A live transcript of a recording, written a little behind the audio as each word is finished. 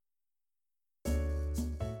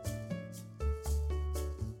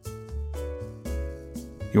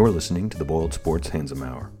You're listening to the Boiled Sports Handsome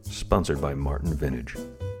Hour, sponsored by Martin Vintage.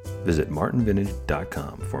 Visit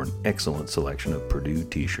martinvintage.com for an excellent selection of Purdue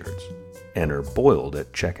t-shirts. Enter BOILED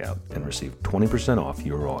at checkout and receive 20% off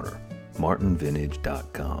your order.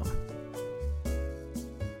 martinvintage.com.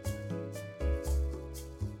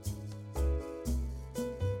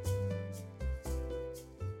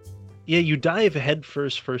 Yeah, you dive head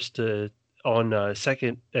first on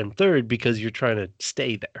second and third because you're trying to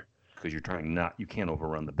stay there. Because you're trying you can't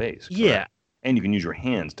overrun the base. Correct? Yeah. And you can use your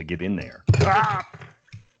hands to get in there.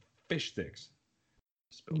 Fish sticks.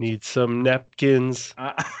 Need some napkins.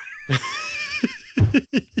 That's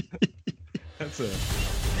a...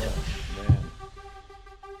 Oh, man.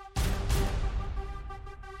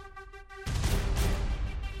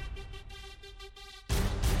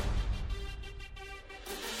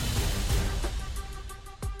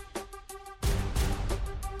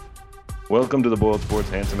 Welcome to the Boiled Sports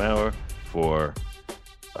Handsome Hour for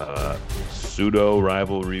pseudo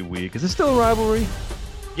rivalry week. Is it still a rivalry?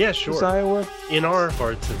 Yeah, sure. Is Iowa? In our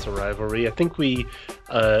hearts, it's a rivalry. I think we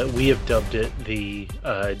have dubbed it the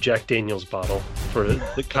Jack Daniels bottle for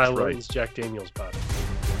the Kyle Orton's Jack Daniels bottle.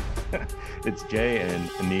 It's Jay and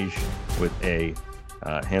Aneesh with a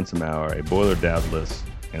handsome hour, a boiler dadless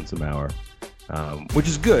handsome hour, which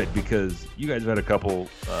is good because you guys have had a couple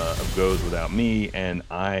of goes without me, and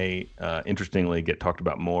I, interestingly, get talked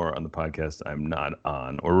about more on the podcast I'm not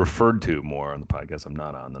on, or referred to more on the podcast I'm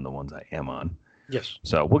not on than the ones I am on. Yes.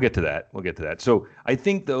 So we'll get to that. So I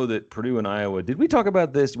think, though, that Purdue and Iowa, did we talk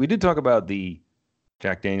about this? We did talk about the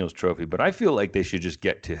Jack Daniels trophy, but I feel like they should just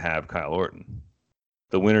get to have Kyle Orton.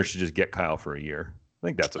 The winner should just get Kyle for a year. I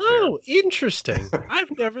think that's a fair. Oh, interesting.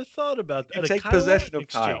 I've never thought about that. Take possession of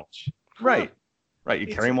Kyle. Right. Right. You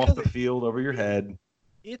carry him off the field over your head.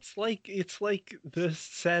 It's like the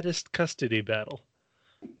saddest custody battle.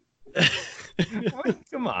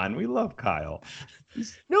 Come on, we love Kyle.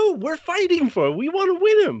 No, we're fighting for it. We want to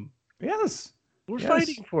win him. Yes. We're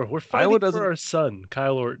fighting for our son,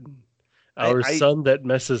 Kyle Orton. Our son that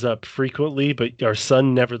messes up frequently, but our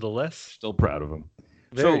son nevertheless. Still proud of him.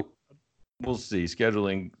 So we'll see.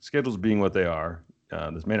 Schedules being what they are,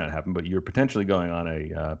 this may not happen, but you're potentially going on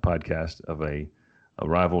a podcast of a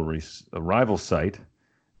rival site.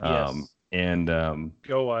 Yes. And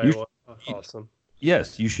go Iowa. Awesome.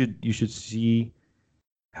 Yes, you should see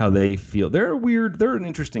how they feel. They're an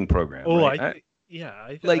interesting program. Oh, right?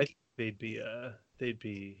 I think they'd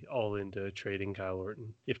be all into trading Kyle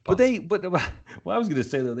Orton if possible. But I was going to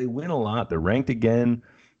say though, they win a lot. They're ranked again,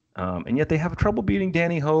 and yet they have trouble beating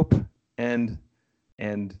Danny Hope and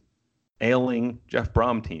ailing Jeff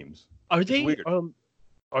Brom teams. Are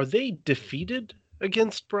they defeated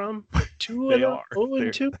against Brom? 2-0? They are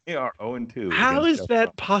 0-2? They are 0-2. How is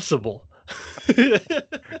that possible?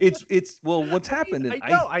 It's what's happened.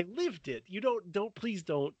 I lived it. You please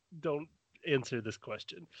don't answer this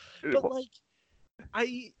question. But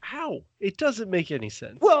how? It doesn't make any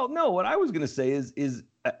sense. Well, no, what I was going to say is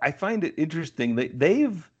I find it interesting that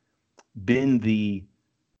they've been the,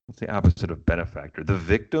 what's the opposite of benefactor, the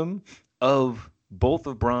victim of both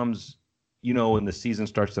of Brom's, when the season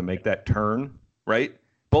starts to make that turn, right?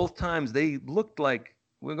 Both times they looked like,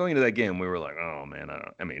 we're going into that game, we were like, oh man,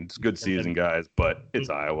 it's a good season, guys, but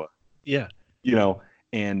it's Iowa. Yeah.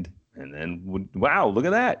 And then, wow, look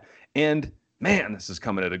at that. And man, this is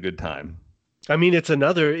coming at a good time. It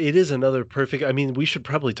is another perfect, we should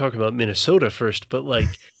probably talk about Minnesota first, but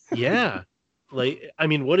yeah.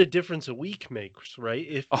 What a difference a week makes,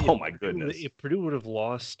 right? My goodness. If Purdue would have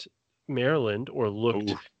lost Maryland or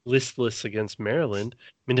looked listless against Maryland,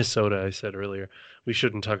 Minnesota, I said earlier, we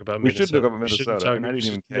shouldn't talk about Minnesota. We should talk about Minnesota. We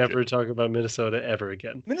should never talk about Minnesota ever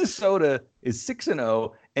again. Minnesota is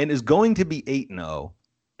 6-0 and is going to be 8-0,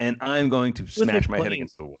 and I'm going to smash my head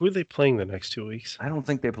against the wall. Who are they playing the next 2 weeks? I don't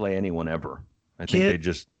think they play anyone ever. I think they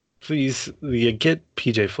just... Please, get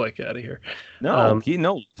PJ Fleck out of here. No,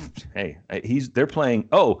 Hey, they're playing...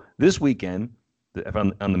 Oh, this weekend,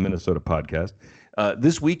 on the Minnesota podcast,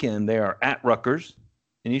 this weekend they are at Rutgers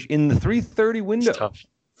in the 3:30 window. It's tough.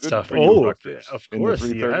 Of course,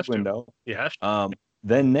 in the 3:30 window. You have to.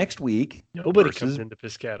 Then next week, nobody comes into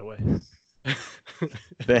Piscataway.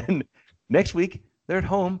 Then next week they're at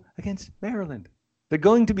home against Maryland. They're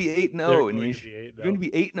going to be 8-0. They're going to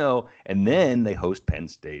be 8-0, and then they host Penn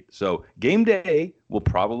State. So game day will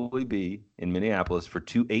probably be in Minneapolis for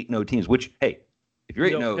two 8-0 teams. Which, hey, if you're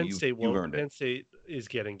 8-0, you earned it. Penn State is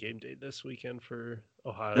getting game day this weekend for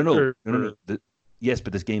Ohio. No. Yes,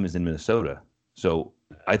 but this game is in Minnesota, so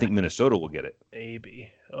I think Minnesota will get it. Maybe.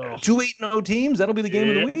 Two 8-0 teams. That'll be the game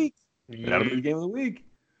of the week. That'll be the game of the week.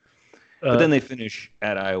 But then they finish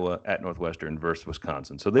at Iowa, at Northwestern versus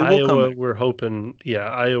Wisconsin. So they will Iowa, come. we're hoping,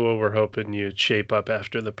 Iowa, we're hoping you'd shape up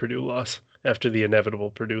after the Purdue loss, after the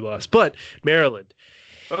inevitable Purdue loss. But Maryland,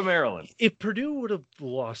 Oh, Maryland. if Purdue would have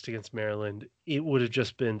lost against Maryland, it would have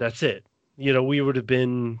just been, that's it. You know, we would have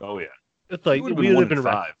been, Oh, yeah. it's You like, would have we been would have 1 and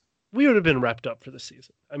been 5. we would have been wrapped up for the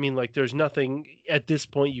season. I mean, like, there's nothing at this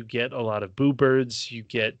point. You get a lot of boo birds, you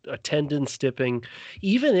get attendance dipping,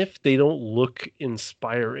 even if they don't look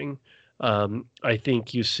inspiring. I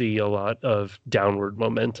think you see a lot of downward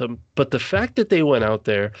momentum. But the fact that they went out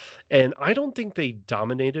there, and I don't think they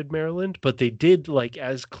dominated Maryland, but they did like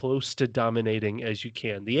as close to dominating as you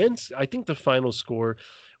can. The ends, I think the final score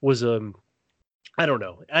was I don't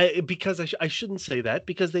know. Because I shouldn't say that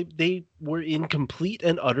because they were in complete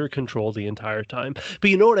and utter control the entire time. But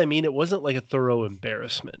you know what I mean? It wasn't like a thorough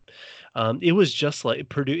embarrassment. It was just like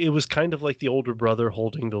Purdue. It was kind of like the older brother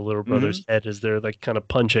holding the little brother's head as they're like kind of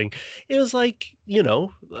punching. It was like,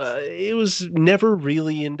 it was never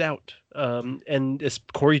really in doubt. And as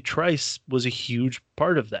Corey Trice was a huge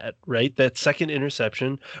part of that, right? That second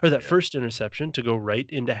interception or that first interception to go right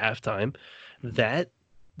into halftime, that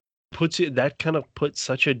kind of puts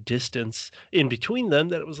such a distance in between them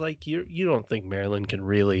that it was like you don't think Maryland can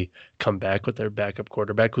really come back with their backup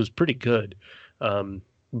quarterback who's pretty good,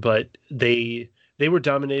 but they were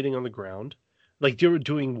dominating on the ground, like they were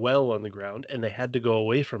doing well on the ground, and they had to go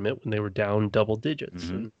away from it when they were down double digits,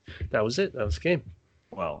 and that was it. That was the game.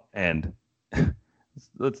 Well, and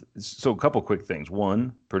so a couple quick things.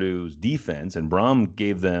 One, Purdue's defense, and Brom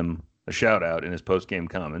gave them a shout out in his post game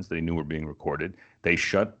comments that he knew were being recorded. They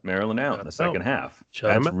shut Maryland out in the second half.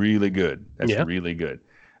 That's really good. That's really good.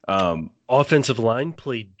 Offensive line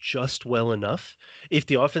played just well enough. If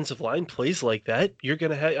the offensive line plays like that, you're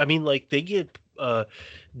gonna have. I mean, like they gave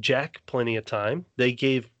Jack plenty of time. They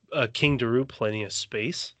gave King Daru plenty of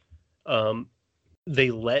space. They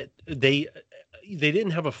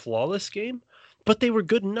didn't have a flawless game, but they were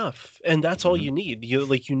good enough, and that's all you need.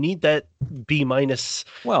 You need that B-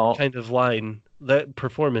 kind of line, that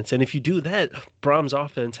performance, and if you do that, Brom's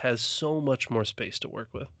offense has so much more space to work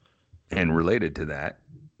with. And related to that,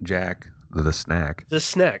 Jack the snack.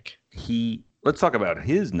 Let's talk about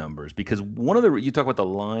his numbers, because you talk about the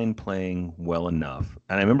line playing well enough,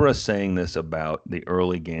 and I remember us saying this about the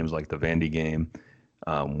early games like the Vandy game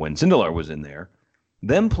when Sindelar was in there.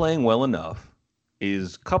 Them playing well enough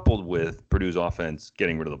is coupled with Purdue's offense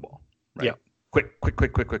getting rid of the ball. Right? Yeah.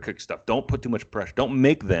 Quick stuff. Don't put too much pressure. Don't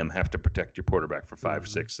make them have to protect your quarterback for 5,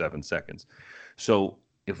 6, 7 seconds. So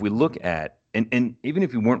if we look at, and even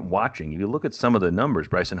if you weren't watching, if you look at some of the numbers,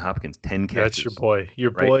 Bryson Hopkins, 10 catches. That's your boy.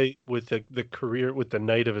 Your boy with the career, with the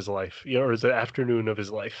night of his life, or the afternoon of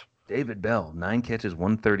his life. David Bell, 9 catches,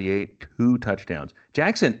 138, 2 touchdowns.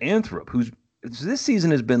 Jackson Anthrop, who's this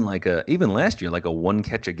season has been even last year, like a 1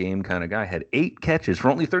 catch a game kind of guy, had 8 catches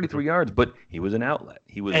for only 33 yards, but he was an outlet.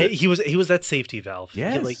 He was that safety valve.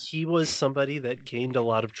 Yes. He was somebody that gained a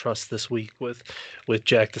lot of trust this week with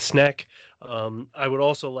Jack the Snack. I would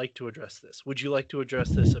also like to address this. Would you like to address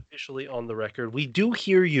this officially on the record? We do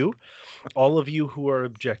hear you, all of you who are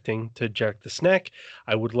objecting to Jack the Snack.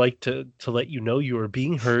 I would like to let you know you are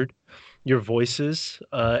being heard. Your voices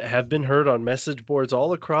have been heard on message boards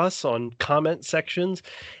all across, on comment sections,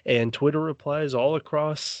 and Twitter replies all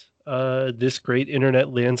across this great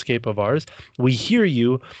internet landscape of ours. We hear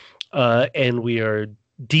you, and we are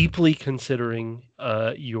deeply considering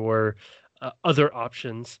your other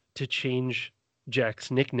options to change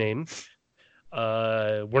Jack's nickname.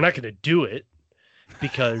 We're not going to do it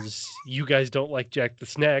because you guys don't like Jack the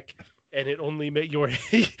Snack, and it only made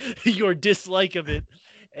your dislike of it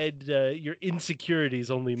and your insecurities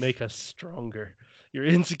only make us stronger. Your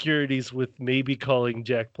insecurities with maybe calling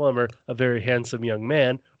Jack Plummer a very handsome young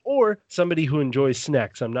man or somebody who enjoys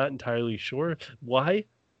snacks. I'm not entirely sure why,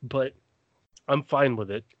 but I'm fine with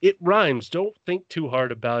it. It rhymes. Don't think too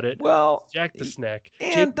hard about it. Well, Jack the Snack,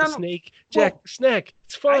 and Jake the Snake, Jack the Snack.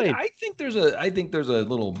 It's fine. I think there's a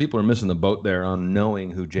little, people are missing the boat there on knowing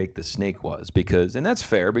who Jake the Snake was, and that's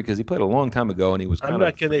fair because he played a long time ago and he was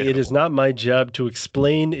it is not my job to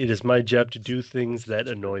explain. It is my job to do things that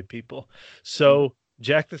annoy people. So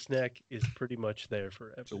Jack the Snack is pretty much there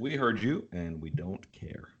forever. So we heard you and we don't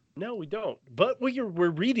care. No, we don't. But we're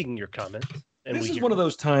reading your comments. And this is one of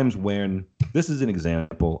those times when this is an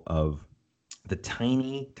example of the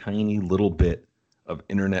tiny, tiny little bit of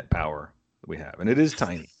internet power that we have. And it is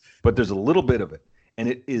tiny, but there's a little bit of it. And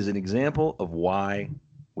it is an example of why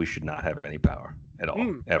we should not have any power at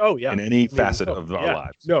all. Ever, in any facet of our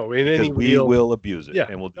lives. No, we will abuse it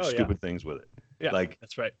and we'll do stupid things with it. Yeah,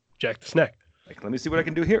 that's right. Jack the Snack. Let me see what I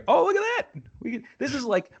can do here. Oh, look at that. This is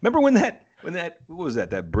like, remember when that what was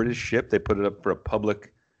that British ship, they put it up for a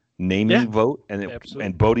public naming vote,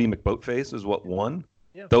 and Bodie McBoatface is what won.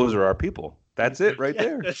 Yeah. Those are our people. That's it right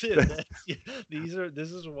there. That's it.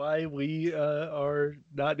 This is why we are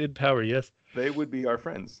not in power. Yes. They would be our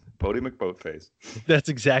friends. Bodie McBoatface. That's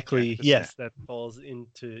exactly that falls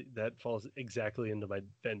exactly into my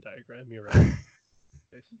Venn diagram. You're right.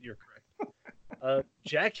 You're correct.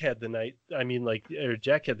 Jack had the night. I mean,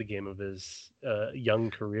 Jack had the game of his young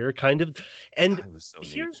career, kind of. And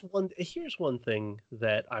here's one thing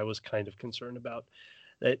that I was kind of concerned about.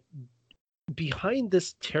 That behind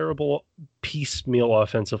this terrible piecemeal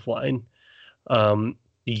offensive line,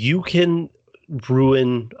 you can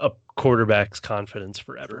ruin a quarterback's confidence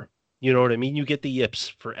forever. You know what I mean? You get the yips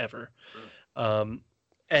forever.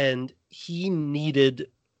 And he needed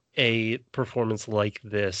a performance like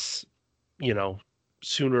this,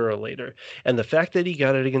 sooner or later. And the fact that he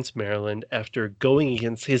got it against Maryland after going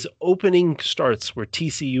against his opening starts were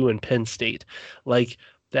TCU and Penn State,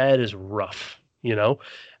 that is rough,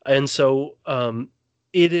 And so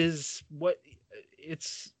it is what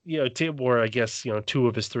it's, Tabor, I guess, 2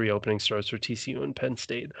 of his 3 opening starts were TCU and Penn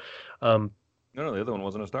State. No, the other one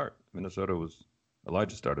wasn't a start.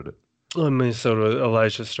 Elijah started it. Minnesota,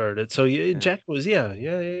 Elijah started it. So Jack was, yeah.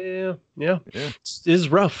 It is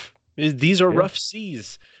rough. These are rough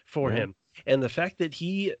seas for him. And the fact that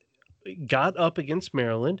he got up against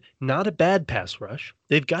Maryland, not a bad pass rush.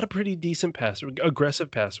 They've got a pretty decent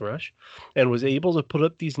aggressive pass rush, and was able to put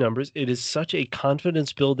up these numbers. It is such a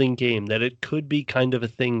confidence-building game that it could be kind of a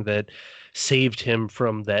thing that saved him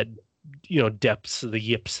from that, depths of the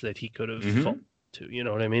yips that he could have fallen to. You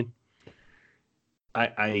know what I mean?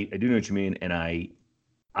 I do know what you mean, and I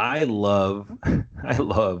love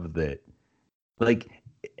that.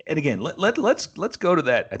 And again, let's go to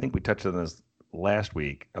that. I think we touched on this last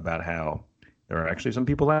week about how there are actually some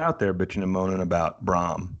people out there bitching and moaning about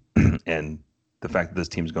Brom and the fact that this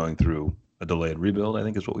team's going through a delayed rebuild, I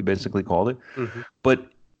think is what we basically called it. But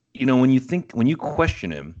when you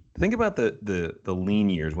question him, think about the lean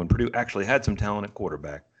years when Purdue actually had some talent at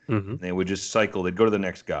quarterback. And they would just cycle. They'd go to the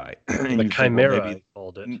next guy. And the chimera, I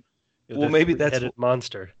called it. Maybe that's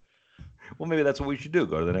monster. Well, maybe that's what we should do.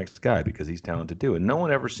 Go to the next guy because he's talented too. And no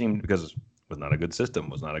one ever seemed, because it was not a good system,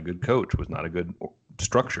 was not a good coach, was not a good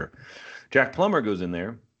structure. Jack Plummer goes in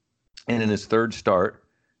there, and in his third start,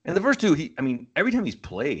 and the first 2, every time he's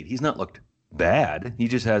played, he's not looked bad. He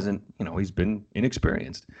just hasn't, he's been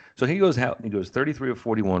inexperienced. So he goes out and he goes 33 of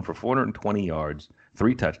 41 for 420 yards,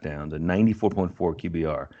 3 touchdowns, a 94.4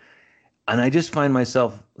 QBR. And I just find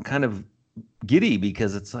myself kind of giddy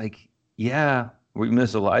because it's like, yeah, we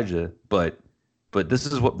miss Elijah, but this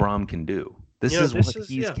is what Brom can do. This is what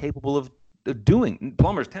he's capable of doing.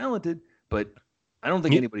 Plummer's talented, but I don't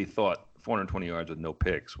think anybody thought 420 yards with no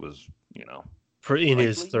picks was, for in likely.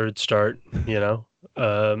 His third start,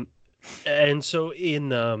 and so it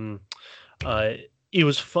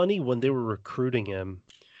was funny when they were recruiting him.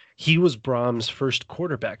 He was Brom's first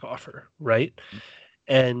quarterback offer, right?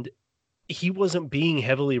 And he wasn't being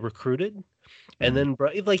heavily recruited. And then,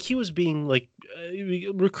 he was being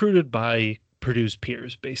recruited by Purdue's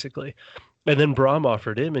peers, basically. And then Brom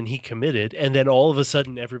offered him, and he committed. And then all of a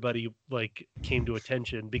sudden, everybody came to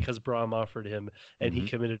attention because Brom offered him, and he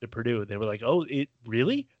committed to Purdue. They were like, "Oh, it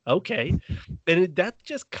really? Okay." And that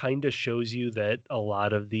just kind of shows you that a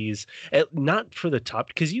lot of these, not for the top,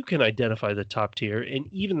 because you can identify the top tier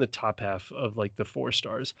and even the top half of the 4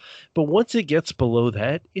 stars, but once it gets below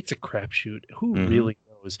that, it's a crapshoot. Who really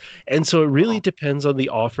knows? And so it really depends on the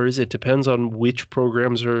offers. It depends on which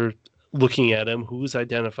programs are looking at him, who's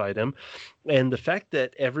identified him, and the fact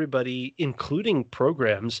that everybody, including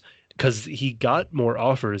programs, because he got more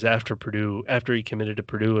offers after he committed to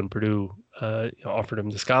Purdue, and Purdue offered him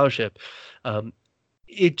the scholarship.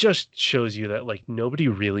 It just shows you that nobody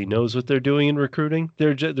really knows what they're doing in recruiting.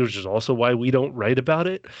 There's just also why we don't write about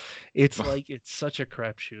it. It's it's such a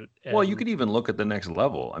crapshoot. Well, you could even look at the next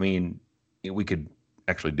level. I mean, we could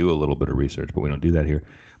actually do a little bit of research, but we don't do that here.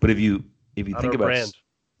 But if you think about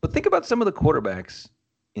But think about some of the quarterbacks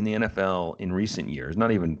in the NFL in recent years,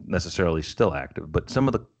 not even necessarily still active, but some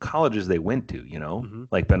of the colleges they went to,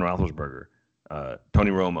 like Ben Roethlisberger, Tony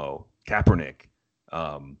Romo, Kaepernick,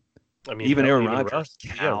 even Aaron Rodgers,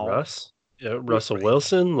 Russell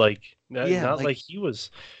Wilson, he was,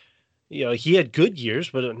 he had good years,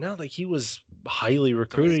 but not like he was highly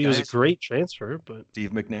recruited. He was a great transfer, but Steve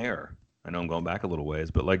McNair. I know I'm going back a little ways,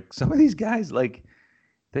 but some of these guys,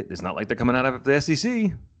 it's not like they're coming out of the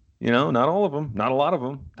SEC. Not all of them, not a lot of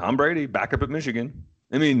them. Tom Brady, back up at Michigan.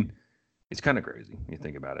 I mean, it's kind of crazy when you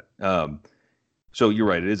think about it. So you're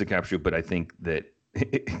right. It is a crapshoot, but I think that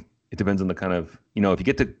it depends on the kind of, if you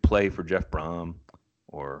get to play for Jeff Brom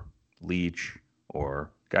or Leach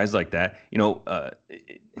or guys like that,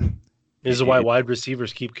 This is why wide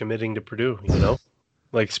receivers keep committing to Purdue,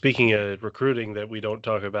 Like, speaking of recruiting that we don't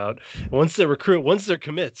talk about, once they're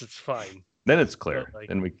commits, it's fine. Then it's clear. But,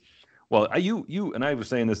 Then you and I was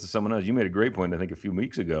saying this to someone else. You made a great point, I think, a few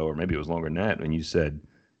weeks ago, or maybe it was longer than that, when you said,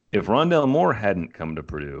 if Rondale Moore hadn't come to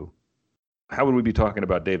Purdue, how would we be talking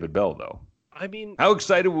about David Bell, though? I mean, how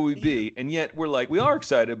excited would we be? And yet we are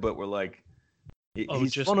excited, but we're like,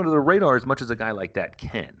 he's just flown under the radar as much as a guy like that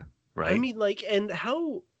can, right? I mean, like, and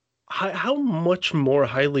how much more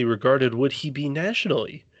highly regarded would he be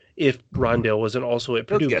nationally if Rondale wasn't also at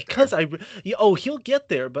Purdue? Because he'll get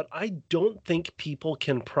there, but I don't think people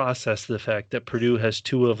can process the fact that Purdue has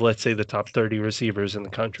two of, let's say, the top 30 receivers in the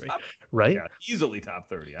country, right? Yeah, easily top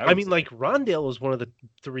 30. I mean, like, Rondale is one of the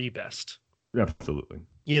three best. Absolutely.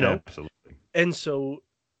 Absolutely. And so,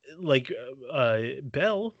 like,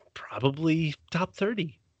 Bell, probably top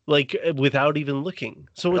 30. Like, without even looking.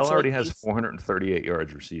 So Bell already has 438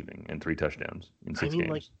 yards receiving and 3 touchdowns in 6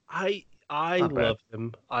 games. Like, I love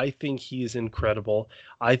him. I think he's incredible.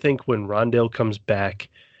 I think when Rondale comes back,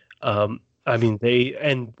 when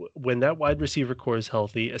that wide receiver core is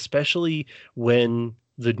healthy, especially when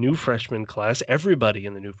the new freshman class, everybody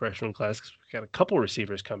in the new freshman class, because we've got a couple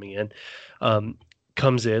receivers coming in,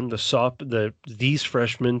 comes in, these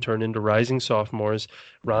freshmen turn into rising sophomores.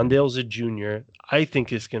 Rondale's a junior. I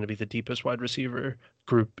think is going to be the deepest wide receiver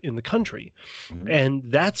group in the country. Mm-hmm. And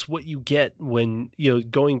that's what you get when,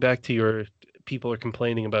 going back to your people are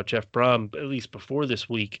complaining about Jeff Brom, at least before this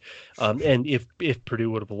week. And if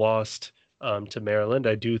Purdue would have lost to Maryland,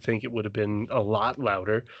 I do think it would have been a lot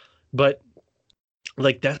louder. But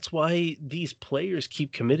like, that's why these players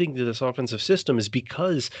keep committing to this offensive system, is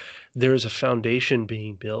because there's a foundation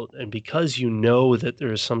being built, and because that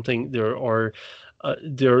there's something,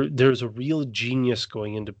 there's a real genius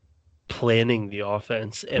going into planning the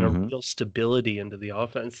offense and a real stability into the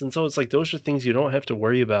offense. And so it's like, those are things you don't have to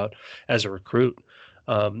worry about as a recruit.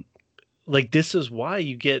 Like, this is why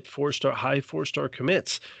you get high four-star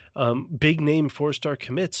commits, big name 4-star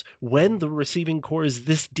commits when the receiving core is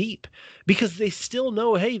this deep, because they still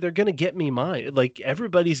know, hey, they're going to get me mine. Like,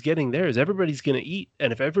 everybody's getting theirs. Everybody's going to eat.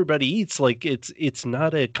 And if everybody eats, like, it's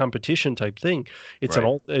not a competition type thing. It's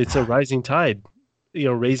it's a rising tide,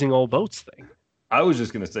 raising all boats thing. I was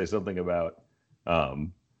just going to say something about,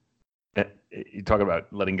 you talk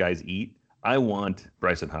about letting guys eat. I want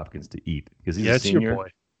Brycen Hopkins to eat because he's a senior. Your boy.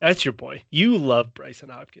 That's your boy. You love Brycen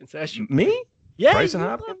Hopkins. That's your me? Boy. Yeah, Brycen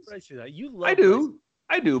Hopkins. You love.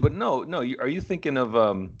 I do, but no. Are you thinking of?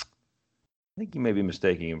 I think you may be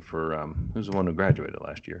mistaking him for who's the one who graduated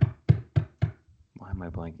last year. Why am I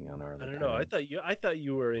blanking on early? I don't know. I thought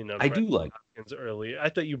you were in. I do like Hopkins early. I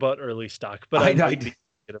thought you bought early stock, but I did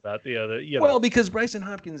about the other. Well, because Brycen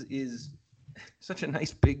Hopkins is such a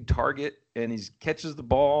nice big target, and he catches the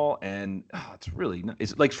ball, and it's really nice.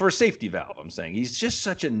 It's like for a safety valve. I'm saying he's just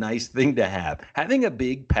such a nice thing to have. Having a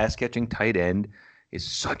big pass catching tight end is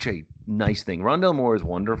such a nice thing. Rondale Moore is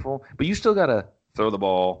wonderful, but you still got to throw the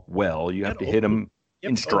ball well. You have to hit him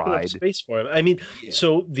in stride. Space for him. I mean,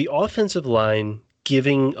 So the offensive line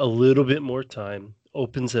giving a little bit more time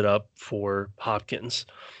opens it up for Hopkins,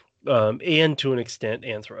 and to an extent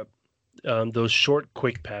Anthrop. Those short,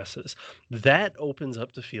 quick passes, that opens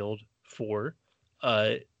up the field for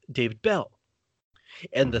David Bell.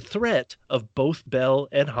 And the threat of both Bell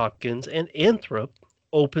and Hopkins and Anthrop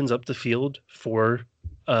opens up the field for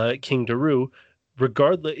King Daru,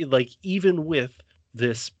 regardless, like, even with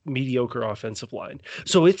this mediocre offensive line.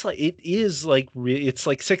 So it's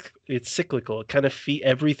cyclical. It kind of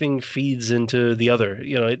everything feeds into the other.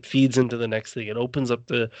 It feeds into the next thing. It opens up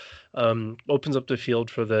the field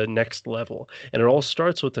for the next level. And it all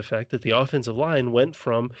starts with the fact that the offensive line went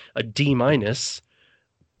from a D-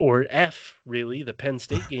 or F, really. The Penn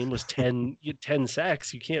State game was 10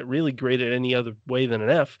 sacks. You can't really grade it any other way than an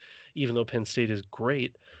F, even though Penn State is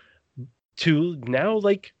great, to now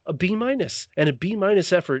like a B-. And a B-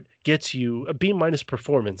 effort gets you a B-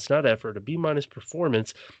 performance, not effort. A B-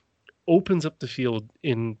 performance opens up the field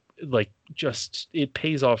in, like, just, it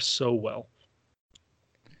pays off so well.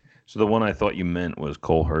 So the one I thought you meant was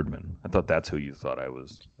Cole Herdman. I thought that's who you thought I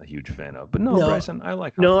was a huge fan of. But no, Brycen, I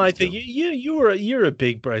like Hopkins. No, I think you're a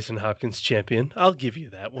big Brycen Hopkins champion. I'll give you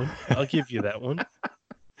that one.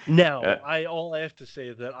 Now, all I have to say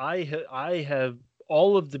is that I have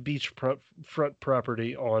all of the beachfront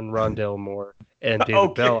property on Rondale Moore and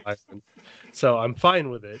David Bell Island. So I'm fine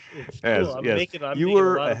with it. It's cool. You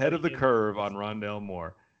were ahead of the curve on Rondale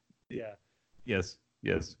Moore. Yeah. Yes.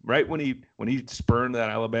 Yes. Right when he spurned that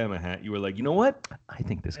Alabama hat, you were like, you know what? I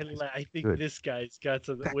think this guy's I think good. this guy's got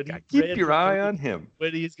some. That When guy, he keep ran your for eye on him.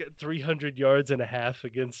 when he's got 300 yards and a half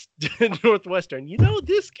against Northwestern, you know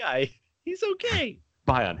this guy, he's okay.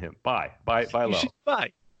 Buy on him. Buy You low. should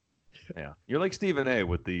buy. Yeah. You're like Stephen A.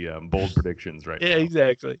 with the bold predictions right Yeah, now.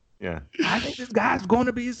 exactly. Yeah. I think this guy's going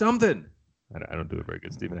to be something. I don't do it very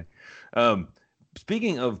good, Stephen A.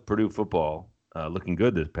 Speaking of Purdue football looking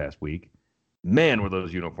good this past week, man, were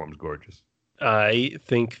those uniforms gorgeous. I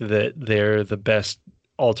think that they're the best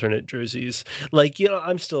alternate jerseys. Like,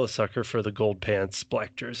 I'm still a sucker for the gold pants,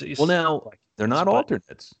 black jerseys. Well, now, Black they're pants, not but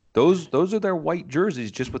alternates. Those are their white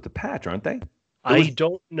jerseys just with the patch, aren't they? I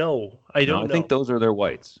don't know. I No, don't I know. think those are their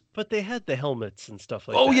whites. But they had the helmets and stuff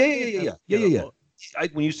like Oh, that. yeah.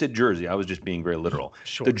 When you said jersey, I was just being very literal.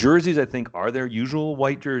 Sure. The jerseys, I think, are their usual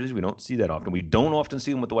white jerseys. We don't see that often. We don't often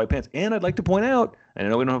see them with the white pants. And I'd like to point out, and I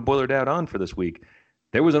know we don't have Boiler Dad on for this week,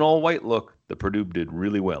 there was an all-white look that Purdue did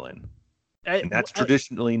really well in. And that's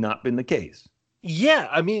traditionally not been the case. Yeah,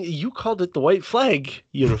 I mean, you called it the white flag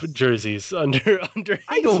jerseys under.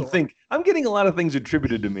 I don't think I'm getting a lot of things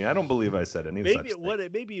attributed to me. I don't believe I said any such thing.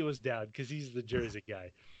 Maybe it was down because he's the jersey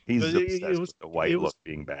guy. He's obsessed with the white look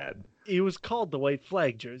being bad. It was called the white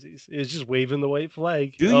flag jerseys. It was just waving the white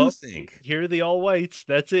flag. Do you think? Here are the all whites.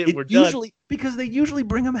 That's it. We're usually, done. Because they usually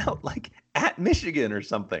bring them out like at Michigan or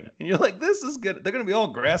something, and you're like, this is good. They're going to be all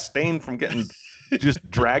grass stained from getting just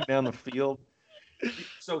dragged down the field.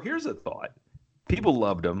 So here's a thought. People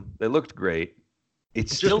loved them. They looked great.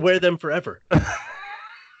 It's just wear them forever.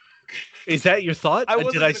 Is that your thought?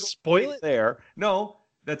 Did I spoil it? There. No,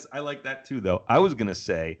 I like that too, though. I was going to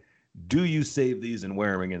say, do you save these and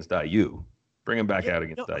wear them against IU? Bring them back out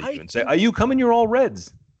against IU and say, IU, come in your all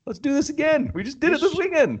reds. Let's do this again. We just did it this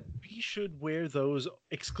weekend. We should wear those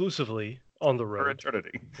exclusively on the road. For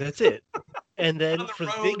eternity. That's it. And then that's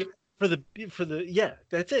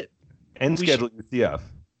it. And schedule UCF.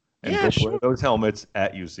 And wear those helmets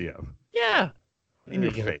at UCF. Yeah. In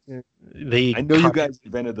your face. I know you guys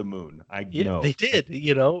invented the moon. I know. They did,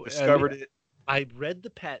 Discovered it. I read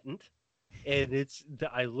the patent and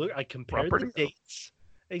I compared the dates.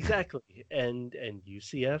 Exactly. And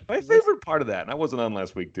UCF. My favorite part of that, and I wasn't on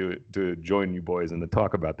last week to join you boys and to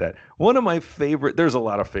talk about that. One of my favorite, there's a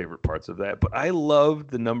lot of favorite parts of that, but I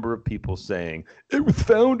loved the number of people saying it was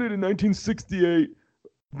founded in 1968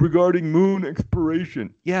 regarding moon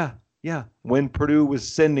exploration. Yeah. When Purdue was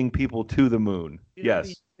sending people to the moon.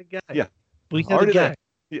 Yes. Yeah. We had a guy.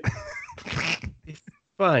 Yeah. It's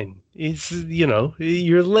fine. It's,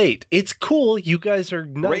 you're late. It's cool. You guys are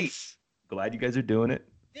nice. Great. Glad you guys are doing it.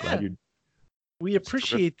 Yeah. We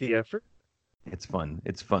appreciate the effort. It's fun.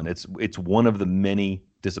 It's one of the many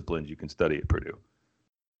disciplines you can study at Purdue.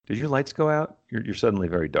 Did your lights go out? You're suddenly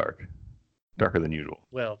very dark. Darker than usual.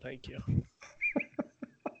 Well, thank you.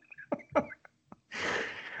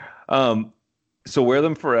 So wear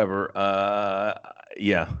them forever.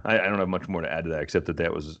 Yeah, I don't have much more to add to that except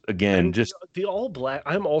that was again just the all black.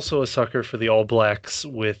 I'm also a sucker for the all blacks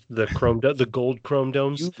with the the gold chrome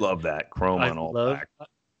domes. You love that chrome on all black.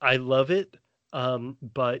 I love it.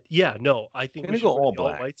 But yeah, no, I think we should go all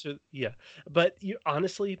black. All whites but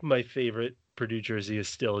honestly, my favorite Purdue jersey is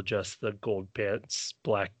still just the gold pants,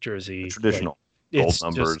 black jersey, the traditional. Gold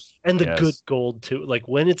numbers and the good gold too. Like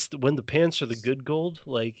when the pants are the good gold,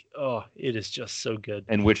 like it is just so good.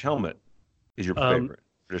 And which helmet is your favorite?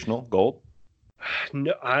 Traditional gold?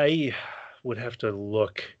 No, I would have to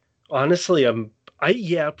look. Honestly,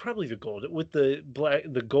 probably the gold with the black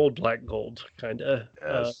gold kind of.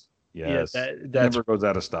 Yes. That never goes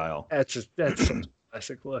out of style. That's such a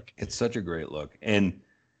classic look. It's such a great look. And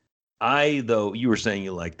though you were saying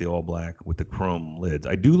you like the all black with the chrome lids.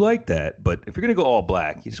 I do like that, but if you're going to go all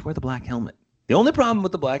black, you just wear the black helmet. The only problem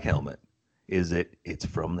with the black helmet is that it's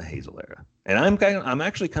from the Hazel era. And I'm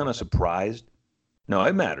actually kind of surprised. No,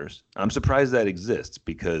 it matters. I'm surprised that exists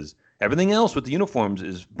because everything else with the uniforms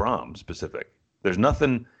is Brom specific. There's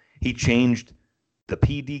nothing. He changed the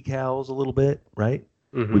P decals a little bit, right?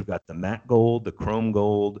 Mm-hmm. We've got the matte gold, the chrome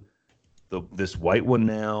gold, this white one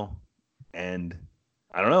now, and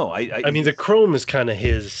I don't know. I mean, the chrome is kind of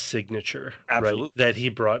his signature, absolutely, right? That he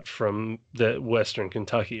brought from the Western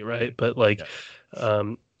Kentucky, right? But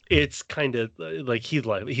it's kind of like he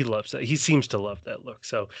loves that. He seems to love that look.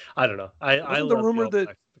 So I don't know.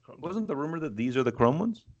 Wasn't the rumor that these are the chrome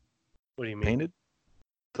ones? What do you mean? Painted?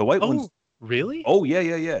 The white ones? Really? Oh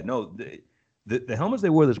yeah. No, the helmets they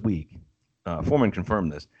wore this week. Foreman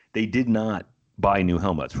confirmed this. They did not buy new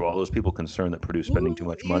helmets for all those people concerned that Purdue's spending too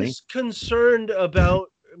much money. Concerned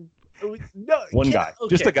about one guy,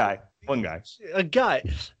 just a guy. One guy. A guy.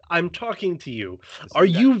 I'm talking to you. This Are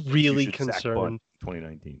is you that really should sack bunt concerned?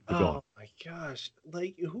 2019. But go on. Oh my gosh.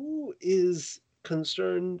 Like, who is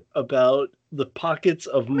concerned about the pockets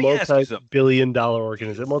of Let me ask you something. multi-billion dollar Do you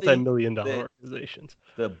organizations, think multi-million dollar that organizations?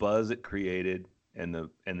 the buzz it created and the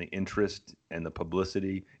interest and the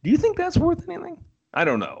publicity, do you think that's worth anything? I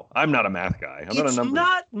don't know. I'm not a math guy. I'm not a It's numbers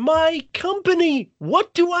not my company.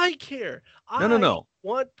 What do I care? guy. No, I no.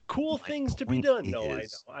 want cool My things to be point done. No,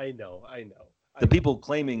 is I know. I the know. people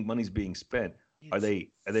claiming money's being spent, are It's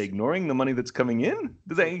they ignoring the money that's coming in?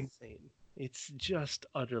 Do they? insane. It's just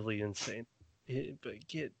utterly insane. But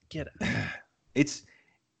get out. It's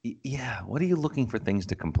yeah. What are you looking for things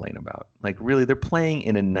to complain about? Like really, they're playing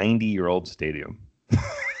in a 90-year-old stadium.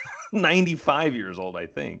 95 years old, I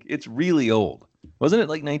think. It's really old. Wasn't it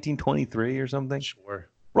like 1923 or something? Sure.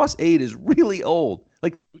 Ross 8 is really old.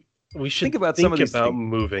 Like We should think about some of these things.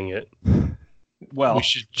 moving it. Well,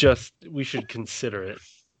 We should consider it.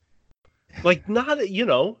 Like not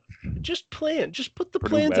just plan. Just put the Purdue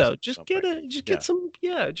plans West out. or Just something.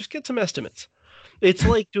 get some estimates. It's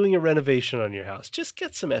like doing a renovation on your house. Just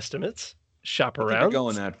get some estimates. Shop I think around. you're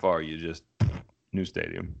going that far. You just new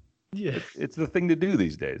stadium. Yeah. It's the thing to do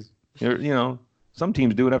these days. Some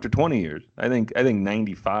teams do it after 20 years. I think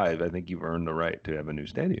 95. I think you've earned the right to have a new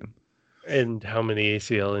stadium. And how many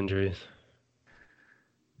ACL injuries?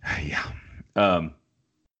 Yeah.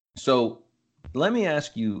 So let me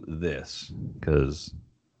ask you this, because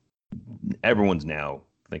everyone's now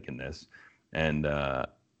thinking this, and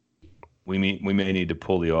we may need to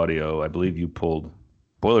pull the audio. I believe you pulled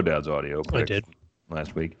Boiler Dad's audio. I did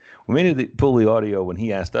last week. We may need to pull the audio when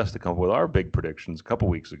he asked us to come up with our big predictions a couple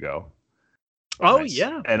weeks ago.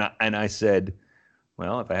 Yeah. And I said,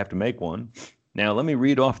 well, if I have to make one, now let me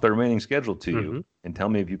read off the remaining schedule to you and tell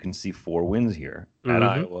me if you can see 4 wins here. At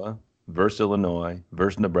Iowa, versus Illinois,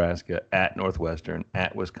 versus Nebraska, at Northwestern,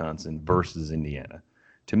 at Wisconsin, versus Indiana.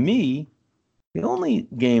 To me, the only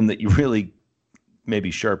game that you really maybe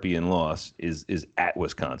Sharpie and loss is at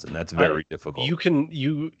Wisconsin. That's very difficult.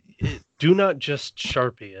 You do not just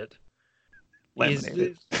Sharpie it.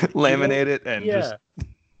 Laminate it and just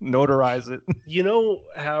notarize it. You know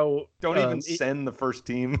how don't even send the first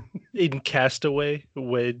team in Castaway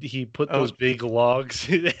when he put those big logs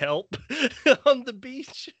to help on the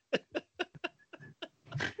beach.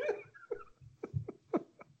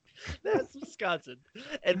 That's Wisconsin,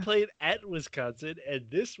 and played at Wisconsin, and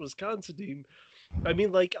this Wisconsin team. I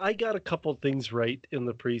mean, like, I got a couple things right in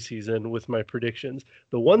the preseason with my predictions.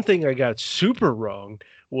 The one thing I got super wrong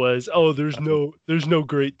was, there's no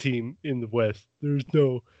great team in the West. There's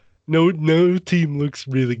no team looks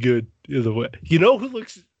really good in the West. You know who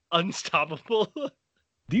looks unstoppable?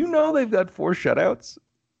 Do you know they've got 4 shutouts?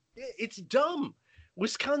 It's dumb.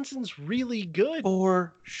 Wisconsin's really good.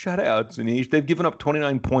 4 shutouts, Aneesh. They've given up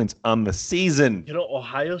 29 points on the season.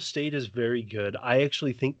 Ohio State is very good. I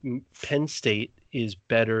actually think Penn State is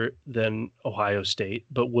better than Ohio State,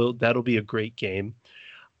 but that'll be a great game.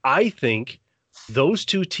 I think those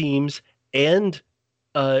two teams and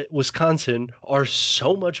Wisconsin are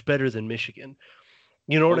so much better than Michigan.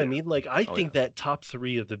 You know what I mean? Like, I think that top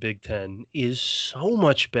 3 of the Big Ten is so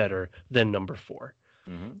much better than number 4.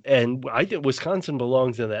 Mm-hmm. And I think Wisconsin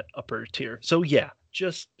belongs in that upper tier. So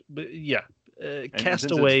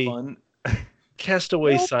Castaway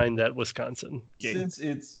signed that Wisconsin game.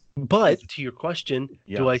 But to your question,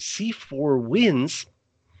 do I see 4 wins?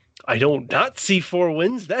 I don't not see 4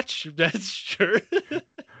 wins. That's sure.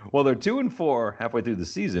 Well, they're 2-4 halfway through the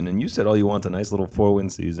season, and you said, you want a nice little 4-win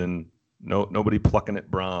season. Nobody plucking at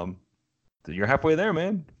Brom. You're halfway there,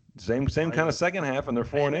 man. Same kind of second half, and they're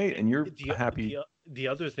 4-8, and you're happy. The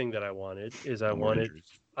other thing that I wanted is I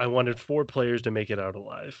wanted 4 players to make it out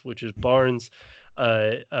alive, which is Barnes,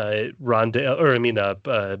 Rondale,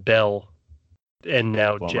 Bell, and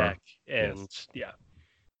now Plummer. Jack, and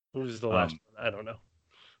who's the last one? I don't know.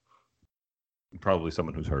 Probably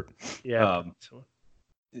someone who's hurt. Yeah.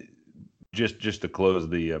 Just to close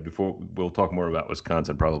the before we'll talk more about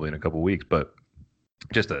Wisconsin probably in a couple weeks, but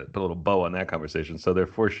just to put a little bow on that conversation. So their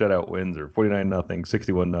 4 shutout wins are 49-0,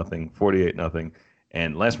 61-0, 48-0,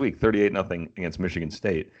 and last week 38-0 against Michigan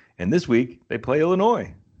State, and this week they play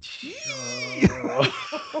Illinois. Santa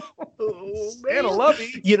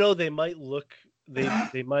Lovey. They might look.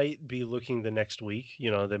 They might be looking the next week.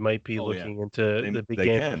 They might be looking into the big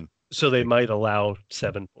game. Can. So they might allow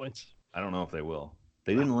 7 points. I don't know if they will.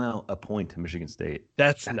 They didn't allow a point to Michigan State.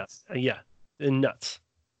 That's nuts. Nuts.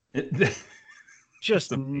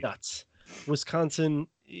 Just nuts. Wisconsin,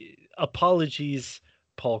 apologies,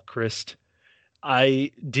 Paul Christ.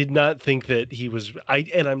 I did not think that he was,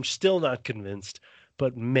 and I'm still not convinced,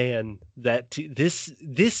 but man, this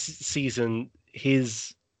season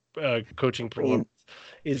his coaching performance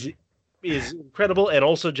is incredible, and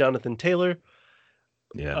also Jonathan Taylor.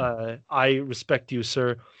 Yeah. I respect you,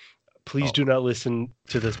 sir. Please do not listen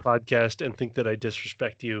to this podcast and think that I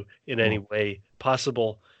disrespect you in any way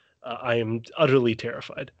possible. I am utterly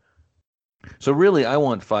terrified. So really, I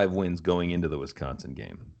want 5 wins going into the Wisconsin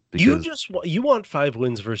game. You want 5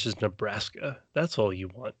 wins versus Nebraska. That's all you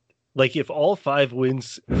want. Like if all 5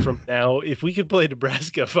 wins from now, if we could play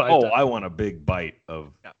Nebraska 5 times. I want a big bite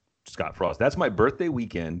of Scott Frost. That's my birthday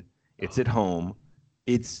weekend. It's at home.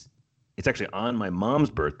 It's actually on my mom's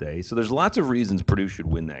birthday. So there's lots of reasons Purdue should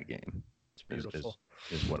win that game. It's beautiful.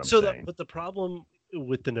 Is what I'm saying. But the problem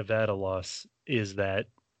with the Nevada loss is that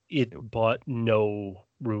it bought no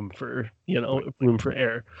room for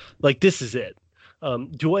error. Like this is it.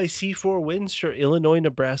 Do I see 4 wins? Sure. Illinois,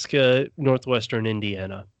 Nebraska, Northwestern,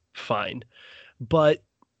 Indiana. Fine. But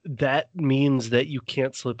that means that you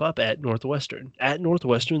can't slip up at Northwestern. At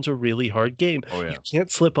Northwestern's a really hard game. Oh, yeah. You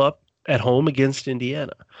can't slip up at home against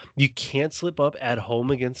Indiana. You can't slip up at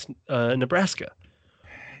home against Nebraska.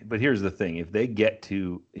 But here's the thing. If they get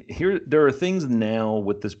to there are things now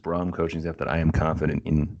with this Brom coaching staff that I am confident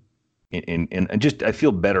in and just I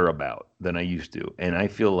feel better about than I used to. And I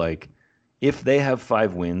feel like if they have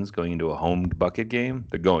 5 wins going into a home bucket game,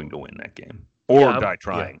 they're going to win that game. Or die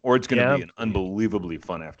trying. Or it's going to be an unbelievably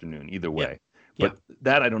fun afternoon either way. But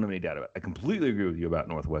that I don't have any doubt about. I completely agree with you about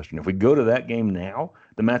Northwestern. If we go to that game now,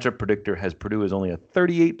 the matchup predictor has Purdue as only a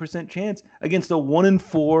 38% chance against a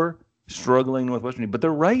 1-4 struggling Northwestern. But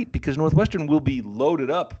they're right, because Northwestern will be loaded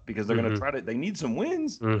up because they're going to try to. They need some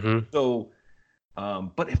wins. So,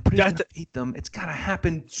 but if Purdue doesn't beat them, it's got to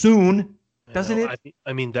happen soon, doesn't it?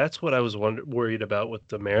 I mean, that's what I was worried about with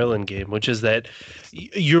the Maryland game, which is that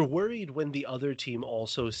you're worried when the other team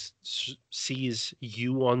also sees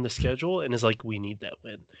you on the schedule and is like, "We need that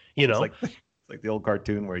win." You know, it's like the old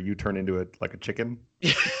cartoon where you turn into a chicken.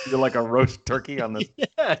 You're like a roast turkey on the.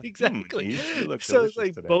 Yeah, exactly. So it's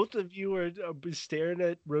like today. Both of you are staring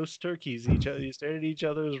at roast turkeys. You're staring at each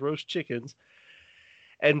other as roast chickens.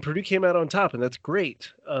 And Purdue came out on top, and that's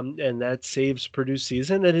great. And that saves Purdue's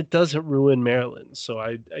season, and it doesn't ruin Maryland. So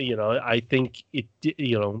I think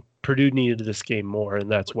Purdue needed this game more,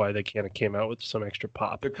 and that's why they kind of came out with some extra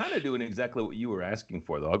pop. They're kind of doing exactly what you were asking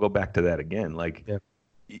for, though. I'll go back to that again. Like,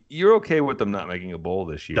 you're okay with them not making a bowl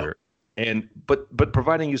this year, but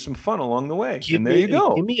providing you some fun along the way. There you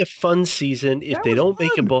go. Give me a fun season. If they don't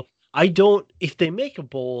make a bowl, If they make a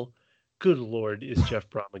bowl, good Lord, is Jeff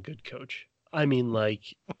Brom a good coach? I mean, like,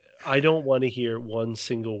 I don't want to hear one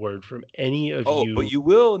single word from any of you. Oh, but you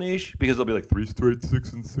will, Aneesh, because they'll be like 3 straight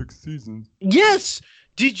 6-6 seasons. Yes.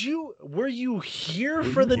 Were you here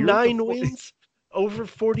for the 9 wins over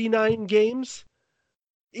 49 games?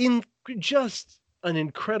 In just an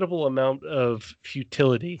incredible amount of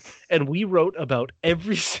futility. And we wrote about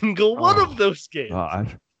every single one of those games.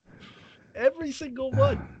 God. Every single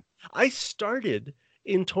one. I started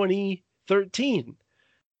in 2013.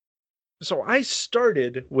 So I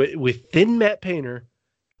started with thin Matt Painter.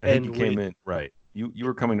 And you came in, right. You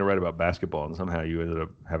were coming to write about basketball, and somehow you ended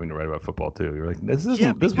up having to write about football, too. You're like, this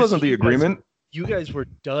wasn't the agreement. You guys were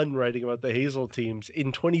done writing about the Hazel teams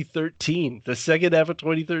in 2013, the second half of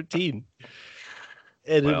 2013.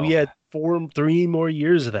 And we had 3 more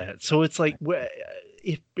years of that. So it's like,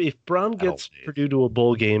 if Brom gets Purdue to a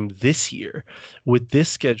bowl game this year with this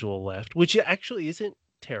schedule left, which actually isn't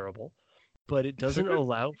terrible, but it doesn't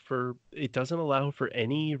allow for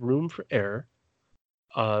any room for error.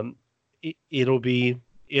 It'll be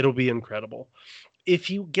incredible. If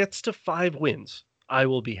he gets to 5 wins, I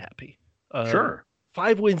will be happy. Sure,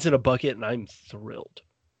 5 wins in a bucket, and I'm thrilled.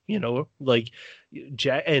 Like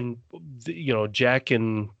Jack and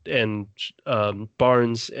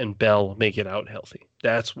Barnes and Bell make it out healthy.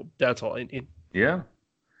 That's all I need. Yeah.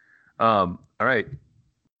 All right.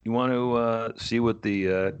 You want to see what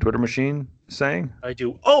the Twitter machine is saying? I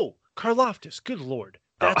do. Oh, Karloftis. Good Lord.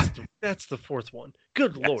 That's the 4th one.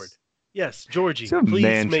 Good Lord. Yes, Georgie.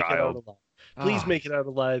 Please make it out alive. Please make it out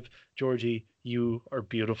alive, Georgie. You are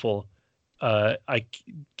beautiful. I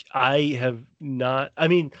have not. I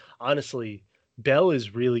mean, honestly, Bell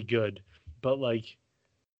is really good, but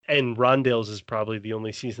and Rondale's is probably the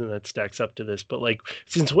only season that stacks up to this. But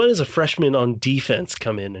since when does a freshman on defense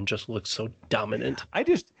come in and just look so dominant?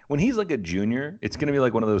 When he's like a junior, it's gonna be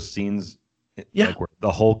like one of those scenes, like where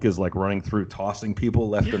the Hulk is like running through, tossing people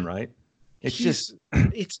left and right. It's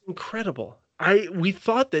incredible. We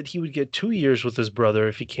thought that he would get 2 years with his brother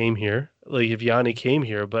if he came here, if Yanni came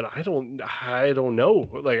here, but I don't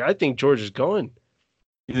know. I think George is gone.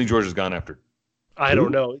 You think George is gone after I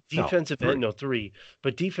don't know. Defensive three. end, no, three.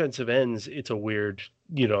 But defensive ends, it's a weird,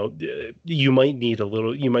 you might need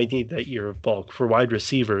that year of bulk. For wide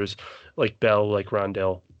receivers like Bell, like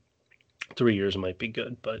Rondell, 3 years might be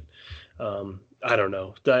good. But I don't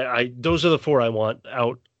know. Those are the four I want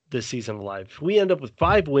out this season alive. If we end up with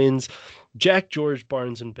 5 wins, Jack, George,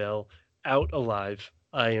 Barnes, and Bell out alive,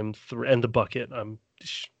 I am and the bucket. I'm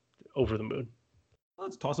over the moon.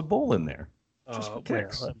 Let's toss a bowl in there. I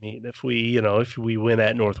mean, if we win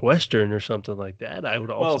at Northwestern or something like that, I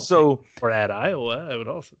would also or at Iowa, I would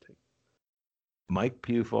also take. Mike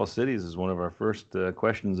Pugh Falls Cities is one of our first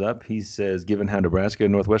questions up. He says, given how Nebraska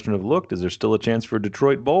and Northwestern have looked, is there still a chance for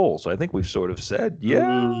Detroit Bowl? So I think we've sort of said,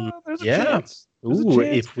 there's a chance.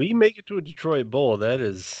 If we make it to a Detroit Bowl, that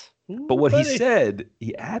is. But what he said,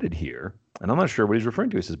 he added here, and I'm not sure what he's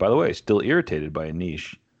referring to. He says, by the way, still irritated by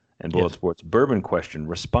Aneesh and Bullet Sports bourbon question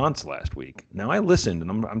response last week. Now I listened,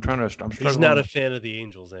 and I'm trying to. He's not a fan of the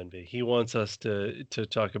Angels envy. He wants us to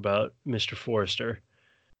talk about Mr. Forrester,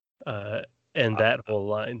 and that whole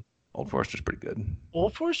line. Old Forester's pretty good.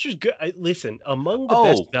 Old Forester's good. Listen, among the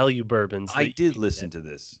best value bourbons. I did listen to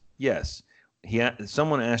this. Yes,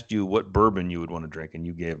 someone asked you what bourbon you would want to drink, and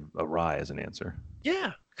you gave a rye as an answer.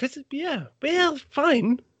 Yeah,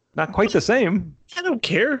 fine. Not quite the same. I don't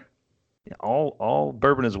care. All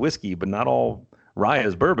bourbon is whiskey, but not all rye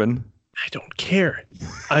is bourbon. I don't care.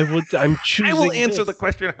 I'm choosing. I will answer the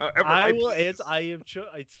question however I will answer.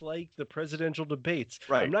 It's like the presidential debates.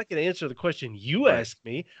 Right. I'm not going to answer the question you ask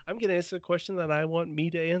me. I'm going to answer the question that I want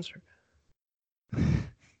me to answer.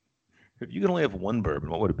 If you can only have one bourbon,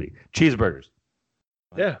 what would it be? Cheeseburgers.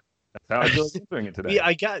 Yeah. That's how I feel like doing it today.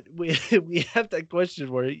 We have that question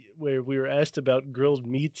where we were asked about grilled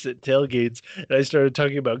meats at tailgates, and I started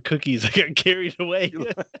talking about cookies. I got carried away.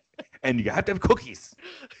 And you have to have cookies.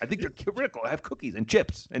 I think they're critical. I have cookies and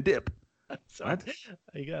chips and dip. I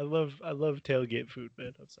love tailgate food,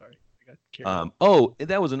 man. I'm sorry. I got carried away.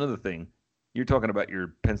 That was another thing. You're talking about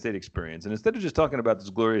your Penn State experience, and instead of just talking about this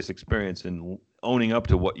glorious experience and owning up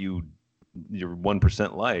to what your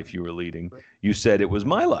 1% life you were leading, you said it was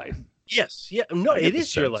my life. Yes. Yeah. No, it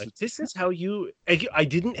is your life. This is how I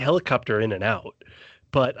didn't helicopter in and out,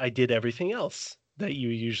 but I did everything else that you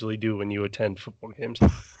usually do when you attend football games.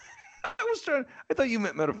 I thought you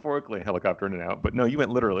meant metaphorically helicopter in and out, but no, you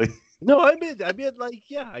meant literally. No, I meant like,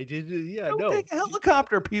 I did. Yeah. Don't take a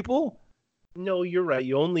helicopter, people. No, you're right.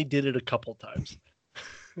 You only did it a couple times.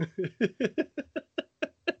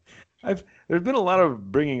 There's been a lot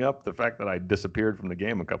of bringing up the fact that I disappeared from the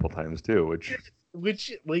game a couple times too,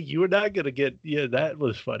 which you were not gonna get. Yeah, that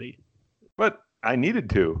was funny. But I needed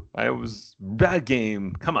to. I was bad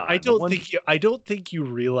game. Come on. I don't think you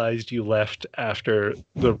realized you left after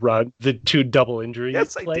the 2 double injuries.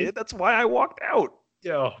 Yes, I did. That's why I walked out.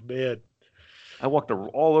 Oh man. I walked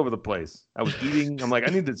all over the place. I was eating. I'm like,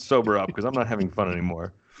 I need to sober up because I'm not having fun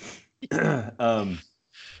anymore.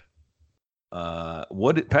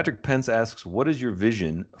 Patrick Pence asks, what is your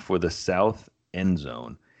vision for the South end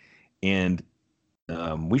zone? And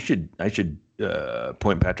I should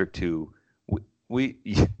point Patrick to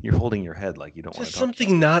you're holding your head like you don't want to talk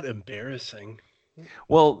something about not embarrassing.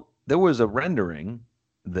 Well, there was a rendering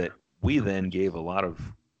that we then gave a lot of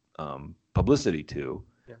publicity to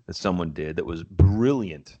that someone did that was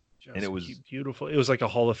brilliant. And it was beautiful. It was like a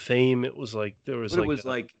Hall of Fame. It was like it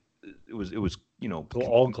was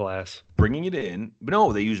all glass, bringing it in. But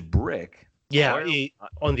no, they used brick. Yeah,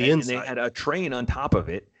 on the inside. And they had a train on top of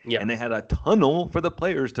it. Yeah. And they had a tunnel for the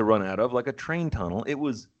players to run out of, like a train tunnel. It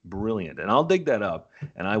was brilliant. And I'll dig that up,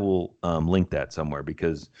 and I will link that somewhere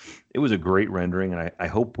because it was a great rendering. And I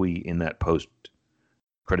hope we, in that post,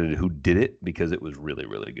 credited who did it because it was really,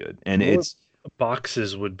 really good. And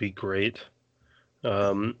boxes would be great.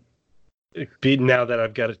 Now that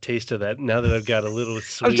I've got a taste of that, now that I've got a little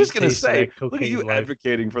sweet. I was just going to say, look at you life.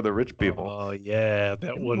 advocating for the rich people. Oh yeah,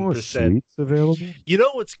 that 1%. More sweets available. You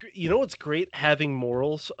know what's great having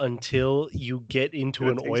morals until you get into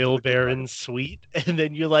an oil baron suite, and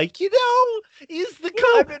then you're like, is the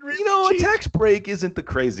common rich a tax break isn't the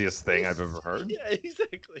craziest thing I've ever heard. Yeah,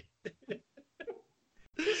 exactly.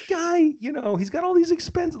 This guy, he's got all these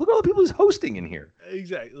expenses. Look at all the people he's hosting in here.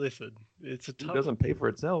 Exactly. Listen, it's a tough. It doesn't pay for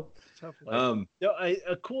itself. Tough life.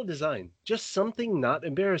 A cool design, just something not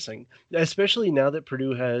embarrassing, especially now that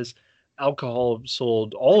Purdue has alcohol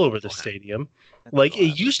sold all over the stadium. Like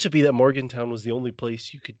it used to be that Morgantown was the only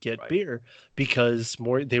place you could get beer because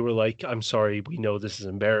they were like, I'm sorry, we know this is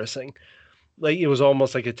embarrassing. Like it was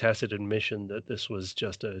almost like a tacit admission that this was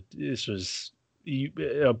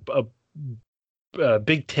a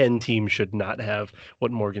Big Ten team should not have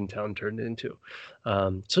what Morgantown turned into.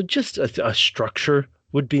 So just a structure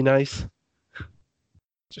would be nice.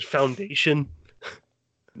 Just foundation.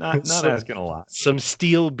 Not asking a lot. Some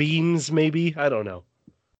steel beams, maybe. I don't know.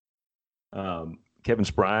 Kevin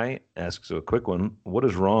Spry asks a quick one. What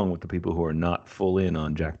is wrong with the people who are not full in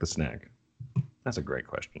on Jack the Snack? That's a great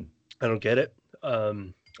question. I don't get it.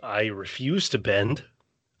 I refuse to bend.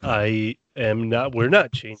 I am not. We're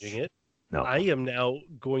not changing it. No. I am now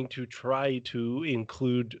going to try to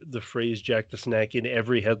include the phrase Jack the Snack in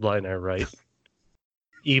every headline I write,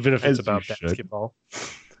 even if it's about basketball.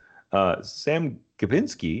 Sam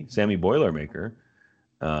Kapinski, Sammy Boilermaker,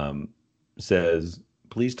 says,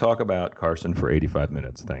 please talk about Carson for 85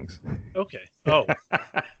 minutes. Thanks. Okay. Oh.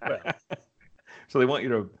 Well. So they want you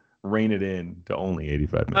to rein it in to only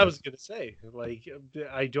 85 minutes. I was going to say, like,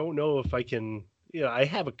 I don't know if I can, I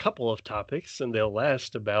have a couple of topics and they'll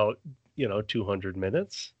last about, 200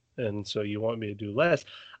 minutes. And so you want me to do less.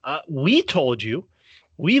 We told you,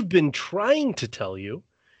 we've been trying to tell you,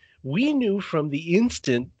 we knew from the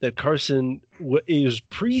instant that Carson is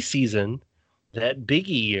preseason, that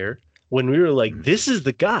Biggie year, when we were like, this is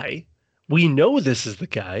the guy. We know this is the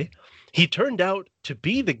guy. He turned out to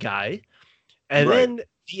be the guy. And then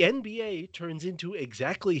the NBA turns into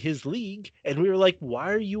exactly his league. And we were like,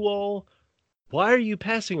 why are you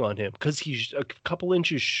passing on him? Because he's a couple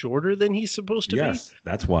inches shorter than he's supposed to be? Yes,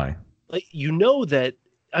 that's why. Like, that,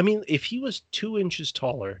 if he was 2 inches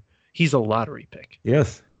taller, he's a lottery pick.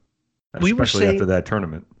 Yes. Especially after that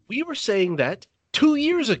tournament. We were saying that 2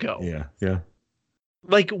 years ago. Yeah.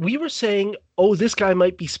 Like, we were saying, oh, this guy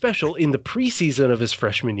might be special in the preseason of his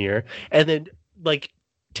freshman year. And then,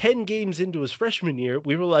 10 games into his freshman year,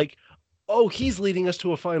 we were like, oh, he's leading us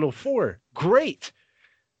to a Final Four. Great.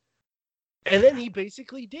 And then he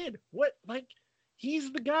basically did.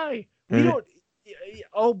 He's the guy. We don't...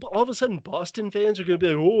 All of a sudden, Boston fans are going to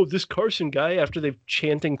be like, oh, this Carson guy, after they've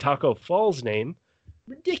chanting Taco Fall's name.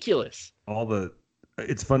 Ridiculous.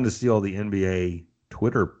 It's fun to see all the NBA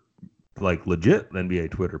Twitter, legit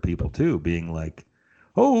NBA Twitter people too, being like,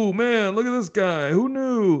 oh man, look at this guy. Who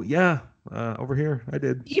knew? Yeah. Over here, I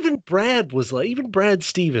did. Even Brad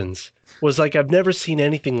Stevens was like, I've never seen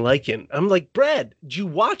anything like him. I'm like, Brad, did you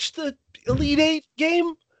watch the Elite Eight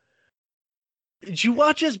game? Did you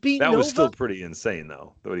watch us beat Nova? That was still pretty insane,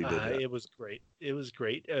 though, what he did. It was great.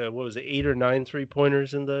 What was it, 8 or 9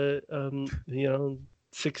 3-pointers in the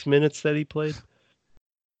 6 minutes that he played?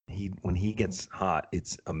 When he gets hot,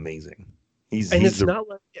 it's amazing. He's going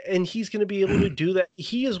to be able to do that.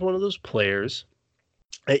 He is one of those players,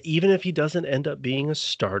 even if he doesn't end up being a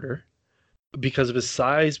starter because of his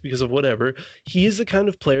size, because of whatever, he is the kind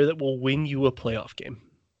of player that will win you a playoff game.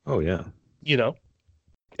 Oh, yeah.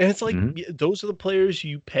 And it's like, those are the players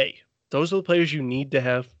you pay. Those are the players you need to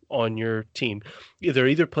have on your team. They're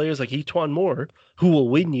either players like Etuan Moore, who will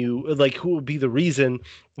win you, who will be the reason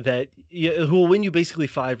who will win you basically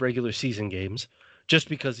 5 regular season games, just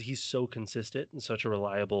because he's so consistent and such a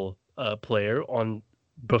reliable player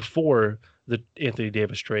before the Anthony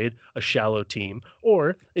Davis trade, a shallow team.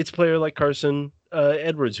 Or it's a player like Carson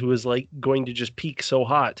Edwards, who is going to just peak so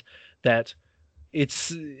hot that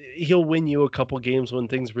he'll win you a couple games when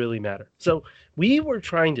things really matter. So we've been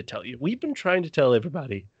trying to tell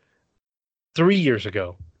everybody 3 years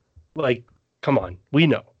ago, come on, we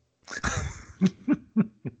know.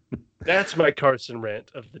 That's my Carson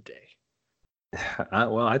rant of the day.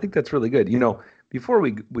 Well, I think that's really good. Before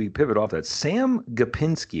we pivot off that, Sam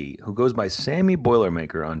Gapinski, who goes by Sammy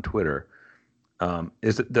Boilermaker on Twitter,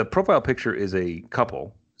 is the profile picture is a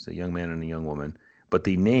couple. It's a young man and a young woman. But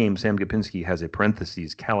the name, Sam Gapinski, has a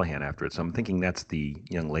parentheses Callahan after it. So I'm thinking that's the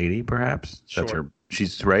young lady, perhaps. Sure. That's her.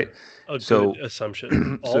 She's right. Good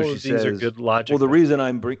assumption. All of these are good logic. Well, the reason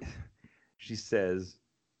she says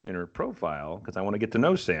in her profile, because I want to get to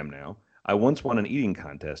know Sam now, I once won an eating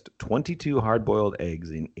contest, 22 hard-boiled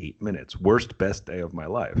eggs in 8 minutes. Worst, best day of my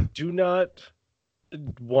life. Do not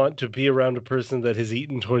want to be around a person that has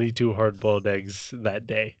eaten 22 hard-boiled eggs that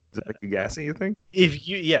day. Is it make you gassy, you think? If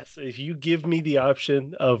you give me the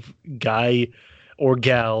option of guy or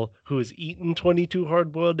gal who has eaten 22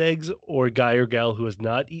 hard-boiled eggs, or guy or gal who has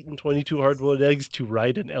not eaten 22 hard-boiled eggs to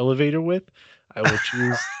ride an elevator with, I will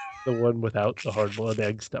choose the one without the hard-boiled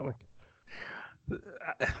egg stomach.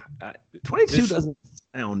 22 doesn't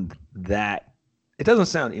sound that... It doesn't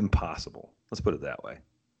sound impossible. Let's put it that way.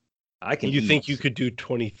 You think you could do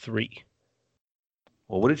 23?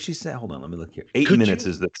 Well, what did she say? Hold on, let me look here. 8 minutes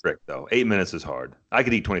is the trick, though. 8 minutes is hard. I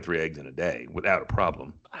could eat 23 eggs in a day without a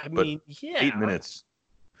problem. Yeah. 8 minutes.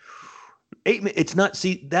 It's not.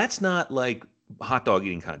 See, that's not like hot dog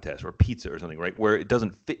eating contest or pizza or something, right? Where it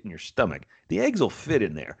doesn't fit in your stomach. The eggs will fit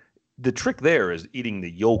in there. The trick there is eating the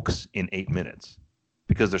yolks in 8 minutes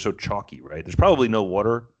because they're so chalky, right? There's probably no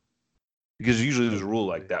water because usually there's a rule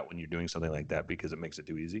like that when you're doing something like that because it makes it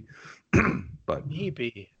too easy. But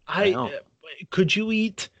maybe know. could you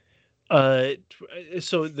eat?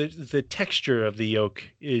 So the texture of the yolk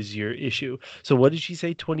is your issue. So what did she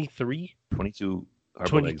say? 23? 22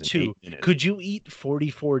 hard-boiled eggs in 22. 8 minutes. Could you eat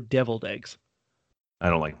 44 deviled eggs? I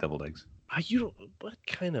don't like deviled eggs. Are you what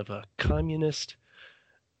kind of a communist?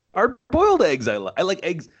 Hard-boiled eggs I like. I like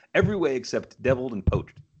eggs every way except deviled and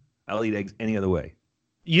poached. I'll eat eggs any other way.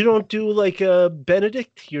 You don't do like a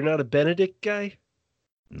Benedict? You're not a Benedict guy?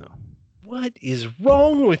 No. What is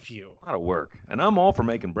wrong with you? A lot of work. And I'm all for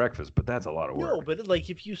making breakfast, but that's a lot of work. No, but like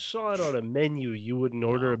if you saw it on a menu, you wouldn't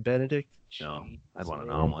order a Benedict? No, I'd want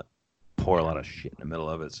an omelet. Pour a lot of shit in the middle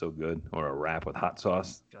of it. So good. Or a wrap with hot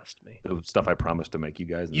sauce. Disgust me. The stuff I promised to make you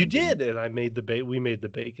guys. You did, and I made we made the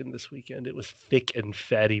bacon this weekend. It was thick and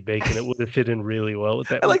fatty bacon. It would have fit in really well with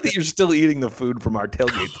that. I like that you're still eating the food from our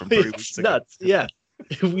tailgate from 3 weeks ago. Nuts, yeah.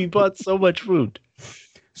 We bought so much food.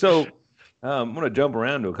 So I'm going to jump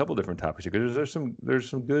around to a couple different topics here because there's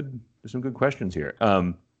some good questions here.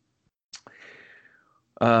 What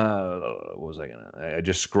was I gonna? I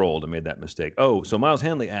just scrolled and made that mistake. Oh, so Miles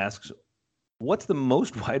Hanley asks, what's the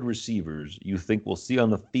most wide receivers you think we'll see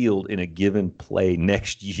on the field in a given play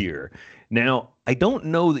next year? Now, I don't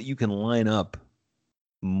know that you can line up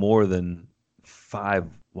more than 5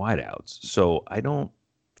 wideouts, so I don't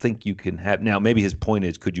think you can have. Now, maybe his point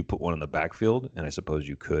is, could you put one in the backfield? And I suppose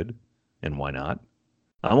you could, and why not?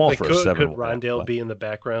 I'm all for a 7. Could Rondale be in the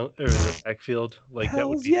background or in the backfield? Like Hells that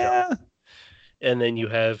would be dumb. And then you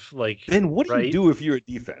have like. Then what do you do if you're a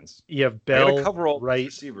defense? You have Bell, cover all Wright,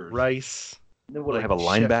 receivers. Rice. Then what? I have a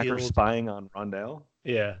linebacker spying on Rondale.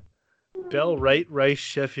 Yeah, Bell, Wright, Rice,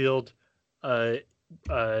 Sheffield, Anthrop,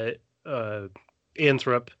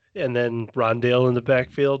 and then Rondale in the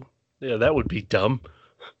backfield. Yeah, that would be dumb.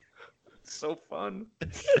 So fun.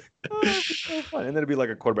 So fun. And then it'd be like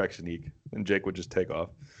a quarterback sneak, and Jake would just take off.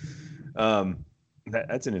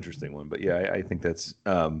 That's an interesting one, but yeah, I think that's.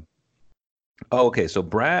 Okay, so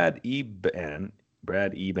Brad Eban. I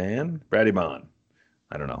don't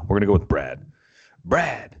know. We're gonna go with Brad.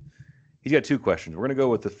 He's got 2 questions. We're gonna go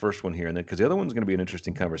with the first one here, and then because the other one's gonna be an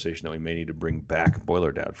interesting conversation that we may need to bring back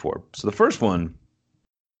Boiler Dad for. So the first one,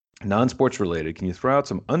 non-sports related. Can you throw out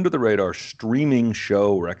some under the radar streaming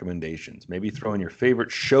show recommendations? Maybe throw in your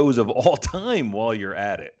favorite shows of all time while you're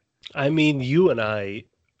at it. I mean, you and I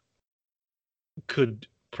could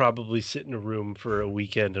probably sit in a room for a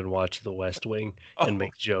weekend and watch The West Wing and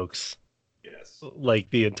make jokes. Yes. Like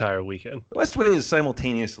the entire weekend. The West Wing is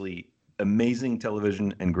simultaneously amazing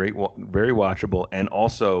television and great, very watchable, and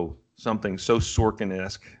also something so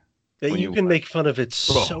Sorkin-esque. That you can make fun of it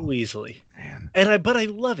so easily. Man. But I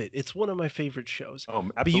love it. It's one of my favorite shows. Oh,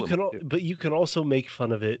 absolutely. But you can also make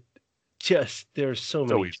fun of it. There's so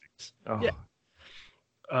many things. Oh. Yeah.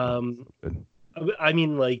 I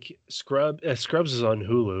mean, like Scrubs is on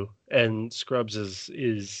Hulu, and Scrubs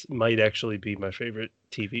is might actually be my favorite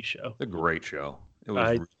TV show. It's a great show. It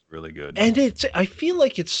was really good. And I feel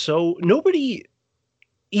like it's so nobody,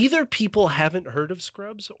 either people haven't heard of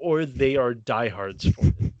Scrubs or they are diehards for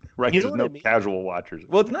it. Right, there's no casual watchers.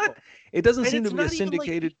 Well, it's not. It doesn't seem to be a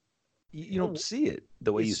syndicated. You don't see it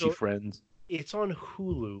the way you see Friends. It's on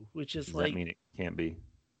Hulu, which is Does that mean it can't be?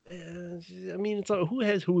 I mean, it's on, who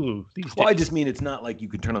has Hulu these days? Well, I just mean it's not like you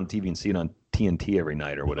can turn on TV and see it on TNT every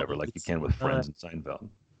night or whatever, like you can with Friends and Seinfeld.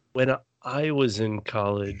 When I was in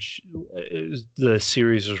college, the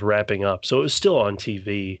series was wrapping up, so it was still on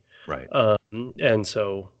TV. Right. And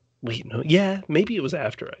so, maybe it was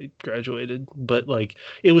after I graduated, but like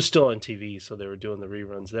it was still on TV, so they were doing the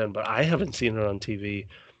reruns then. But I haven't seen it on TV.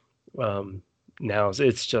 Now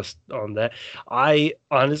it's just on that.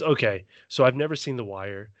 Okay, so I've never seen The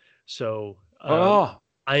Wire. So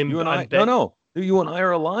you and I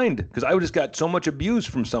are aligned because I just got so much abuse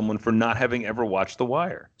from someone for not having ever watched The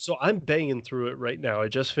Wire. So I'm banging through it right now. I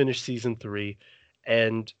just finished season 3,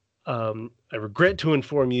 and I regret to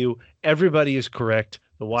inform you, everybody is correct.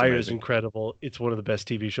 The Wire is incredible. It's one of the best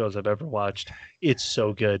TV shows I've ever watched. It's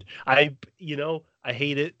so good. I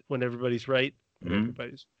hate it when everybody's right. Mm-hmm.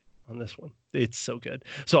 Everybody's on this one. It's so good.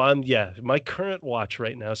 So my current watch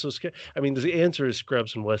right now. So the answer is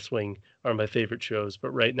Scrubs and West Wing are my favorite shows,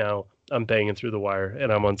 but right now I'm banging through The Wire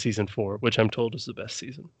and I'm on season 4, which I'm told is the best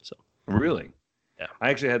season. So really, yeah. I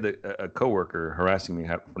actually had a coworker harassing me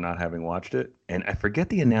for not having watched it, and I forget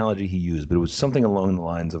the analogy he used, but it was something along the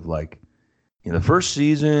lines of like, the first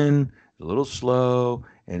season is a little slow,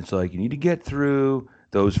 And it's like, you need to get through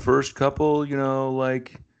those first couple,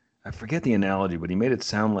 like, I forget the analogy, but he made it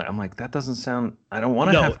sound like, I'm like, that doesn't sound, I don't want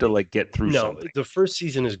to No, have to like get through no, something. the first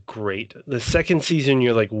season is great. The second season,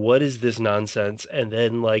 you're like, what is this nonsense? And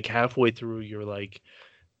then like halfway through, you're like,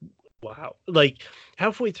 wow. Like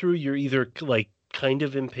halfway through, you're either like kind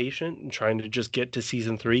of impatient and trying to just get to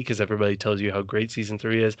season three because everybody tells you how great season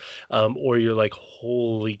three is, or you're like,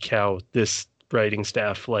 holy cow, this writing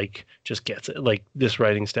staff like just gets it. Like this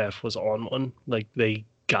writing staff was on one. Like they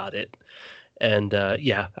got it. And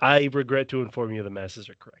yeah, I regret to inform you the masses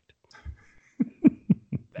are correct.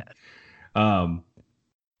 Bad. Um,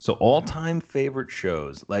 so all-time favorite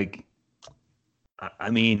shows, like,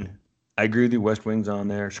 I mean, I agree with you. West Wing's on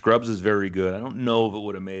there. Scrubs is very good. I don't know if it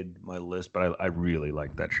would have made my list, but I really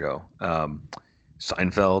like that show.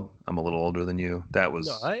 Seinfeld. I'm a little older than you. That No, was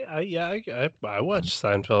I watched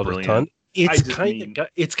Seinfeld a ton. brilliant. I It's just kind mean, of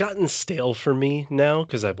it's gotten stale for me now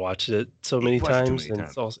because I've watched it so many you've watched it too times, many and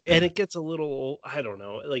it's times. also and it gets a little old. I don't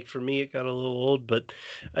know. Like for me, it got a little old, but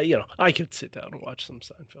you know, I could sit down and watch some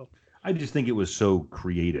Seinfeld. I just think it was so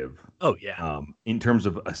creative. Oh yeah, In terms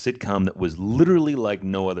of a sitcom that was literally like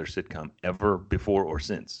no other sitcom ever before or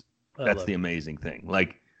since. I That's love the it. amazing thing.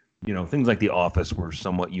 Like, things like The Office were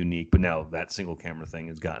somewhat unique, but now that single camera thing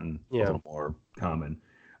has gotten a Yeah, little more common.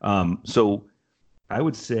 So I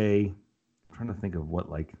would say, I'm trying to think of what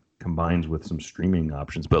like combines with some streaming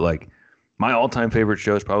options, but like my all-time favorite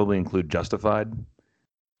shows probably include Justified.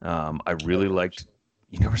 I really liked.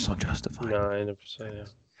 You never saw Justified? No, I never saw that.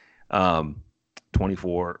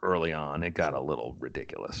 24 early on, it got a little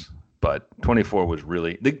ridiculous. But 24 was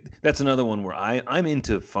really that's another one where I'm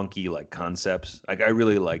into funky like concepts. Like I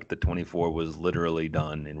really like that 24 was literally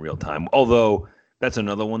done in real time. Although that's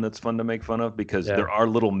another one that's fun to make fun of because Yeah, there are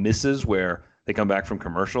little misses where they come back from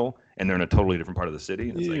commercial and they're in a totally different part of the city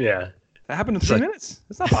and it's like yeah. that happened in It's 3 minutes.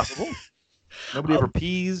 It's not possible. Nobody ever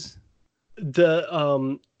pees.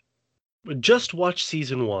 the just watch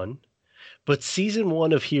season one, but season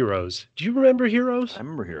one of Heroes. Do you remember I Heroes?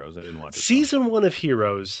 remember Heroes. I didn't watch it though. Season one of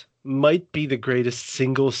Heroes might be the greatest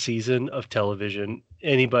single season of television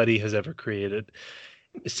anybody has ever created.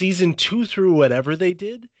 Season two through whatever they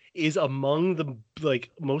did is among the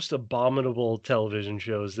like most abominable television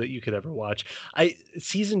shows that you could ever watch.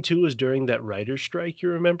 Season two was during that writer's strike, you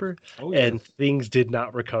remember? Oh And yes. things did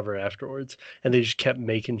not recover afterwards. And they just kept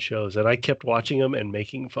making shows. And I kept watching them and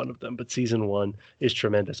making fun of them. But season one is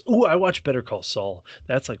tremendous. Ooh, I watched Better Call Saul.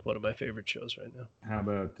 That's like one of my favorite shows right now. How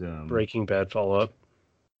about Breaking Bad follow up.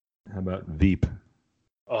 Veep?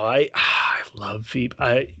 Oh, I love Veep.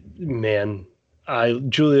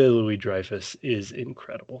 Julia Louis Dreyfus is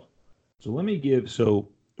incredible. So let me give and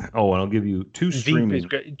I'll give you two Veep is streaming.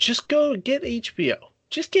 great. Just go get HBO.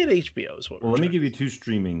 Just get HBO is what Well, we're let me trying. give you two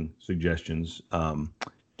streaming suggestions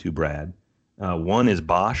to Brad. One is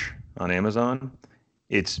Bosch on Amazon.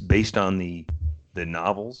 It's based on the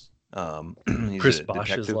novels. He's Chris a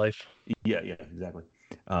Bosch's detective. life. Yeah, exactly.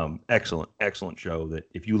 Excellent show that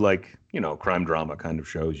if you like, crime drama kind of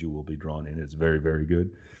shows, you will be drawn in. It's very, very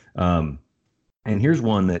good. And here's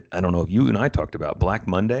one that I don't know if you and I talked about, Black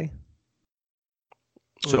Monday.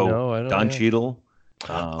 So No, I don't Don know. Cheadle.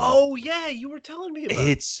 Oh yeah, you were telling me about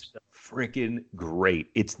It's freaking great.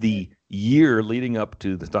 It's the year leading up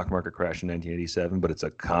to the stock market crash in 1987, but it's a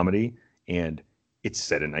comedy and it's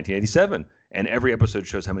set in 1987. And every episode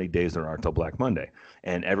shows how many days there are till Black Monday.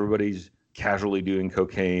 And everybody's casually doing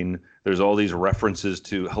cocaine. There's all these references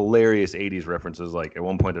to hilarious 80s references. Like at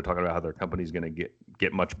one point they're talking about how their company's going to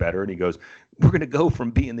get much better. And he goes, we're going to go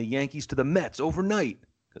from being the Yankees to the Mets overnight.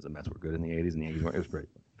 Because the Mets were good in the 80s and the Yankees weren't. It was great.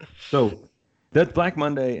 So that Black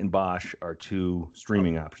Monday and Bosch are two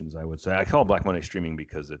streaming options, I would say. I call Black Monday streaming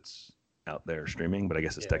because it's out there streaming, but I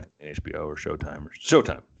guess it's technically HBO or Showtime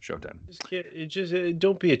Showtime.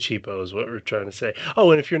 don't be a cheapo is what we're trying to say.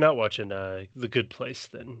 Oh, and if you're not watching The Good Place,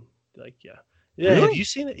 then like yeah. Really? Have you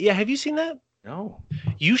seen it? Yeah, have you seen that? No.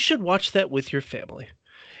 You should watch that with your family.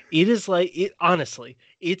 It is like it honestly.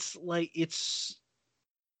 It's like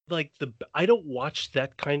the I don't watch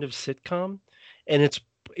that kind of sitcom, and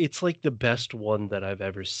it's like the best one that I've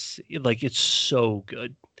ever seen. Like it's so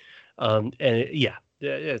good, yeah,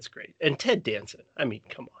 it's great. And Ted Danson. I mean,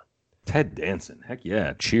 come on. Ted Danson. Heck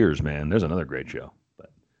yeah. Cheers, man. There's another great show, but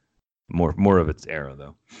more of its era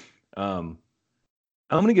though.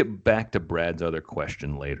 I'm going to get back to Brad's other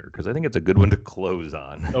question later because I think it's a good one to close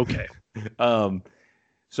on. Okay.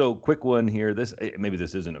 So quick one here. Maybe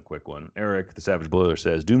this isn't a quick one. Eric, the Savage Boiler,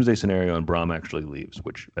 says doomsday scenario and Brahm actually leaves,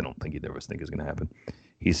 which I don't think either of us think is going to happen.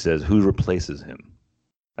 He says who replaces him?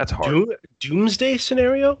 That's hard. Doomsday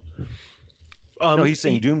scenario? No, he's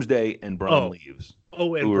saying doomsday and Brahm leaves.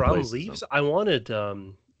 Oh, and Who Braum replaces him? leaves. I wanted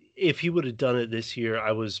if he would have done it this year,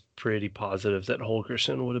 I was pretty positive that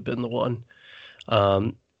Holgerson would have been the one.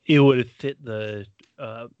 It would have fit the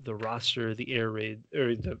roster, the air raid,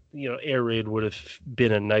 or the air raid would have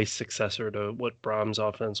been a nice successor to what Brahm's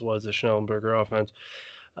offense was, the Schnellenberger offense.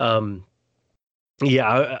 Um,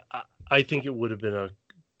 yeah, I think it would have been a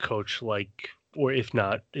coach like, or if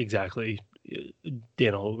not exactly,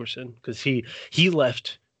 Dan Holgerson, because he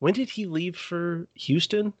left. When did he leave for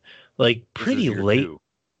Houston? Like This is pretty year late. two.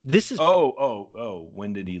 This is Oh.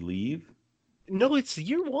 When did he leave? no, it's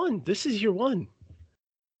year one. This is year one.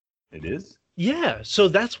 It is? Yeah, so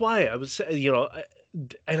that's why I was,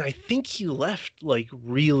 and I think he left like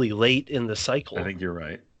really late in the I cycle think you're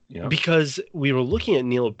right. Yeah. because we were looking at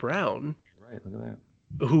Neil Brown, You're right. Look at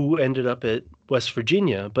that. who ended up at West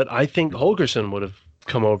Virginia, but I think Holgerson would have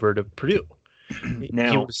come over to Purdue. He would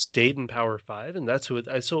Now, have stayed in Power Five, and that's who.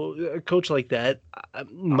 So a coach like that,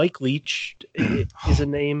 Mike Leach is a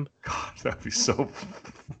name. God, that would be so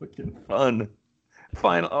fucking fun.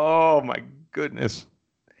 Final. Oh my goodness.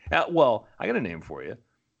 Well, I got a name for you,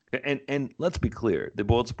 and let's be clear: the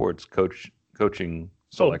Bold Sports coaching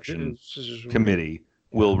selection committee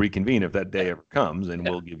will reconvene if that day ever comes, and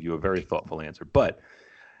we'll give you a very thoughtful answer. But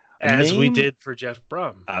as we did for Jeff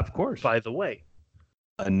Brum, of course, by the way,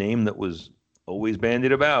 a name that was always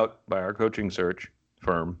bandied about by our coaching search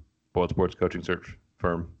firm, Bold Sports coaching search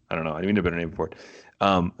firm. I don't know. I need a better name for it.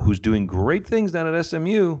 Who's doing great things down at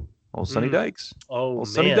SMU? Old Sonny Dykes. Oh, man.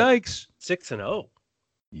 Sonny Dykes. 6-0.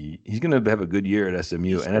 He's going to have a good year at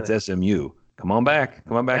SMU, and that's SMU. Come on back.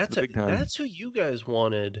 Come on back to the big time. That's who you guys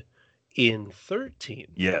wanted in 13.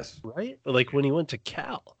 Yes. Right? Like when he went to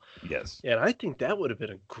Cal. Yes. And I think that would have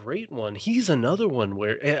been a great one. He's another one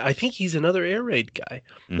where I think he's another air raid guy.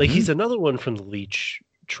 Mm-hmm. Like he's another one from the Leach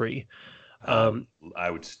tree. I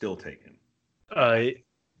would still take him.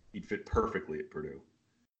 He'd fit perfectly at Purdue.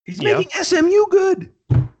 He's making SMU good.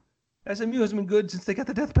 SMU has been good since they got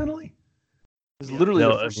the death penalty. It's literally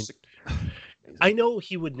the first. I know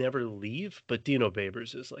he would never leave, but Dino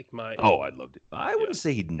Babers is like my. Oh, I'd love to. I wouldn't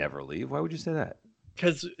say he'd never leave. Why would you say that?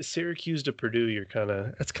 Because Syracuse to Purdue,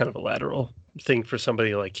 that's kind of a lateral thing for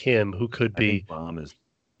somebody like him who could be. I think Baum is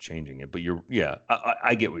changing it, but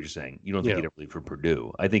I get what you're saying. You don't think he'd ever leave for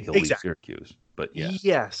Purdue. I think he'll leave Syracuse, but yeah.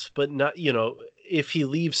 Yes, but not, if he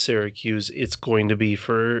leaves Syracuse, it's going to be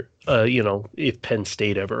for, if Penn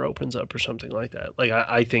State ever opens up or something like that. Like,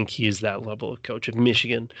 I think he's that level of coach. If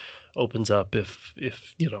Michigan opens up,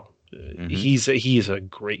 he's a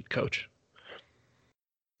great coach.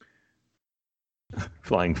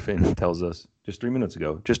 Flying Finn tells us just 3 minutes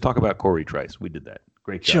ago, just talk about Corey Trice. We did that.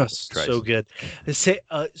 Great job. Just so good.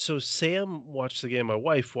 So Sam watched the game. My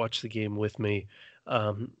wife watched the game with me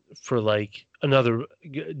for like another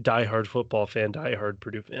diehard football fan, diehard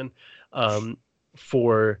Purdue fan,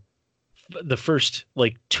 for the first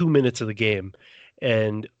like 2 minutes of the game.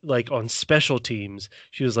 And like on special teams,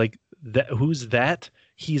 she was like, who's that?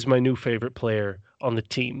 He's my new favorite player on the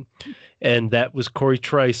team. And that was Corey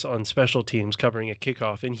Trice on special teams covering a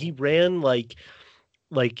kickoff. And he ran like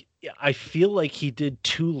I feel like he did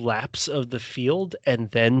 2 laps of the field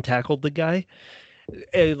and then tackled the guy.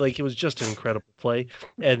 And like it was just an incredible play.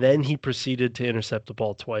 And then he proceeded to intercept the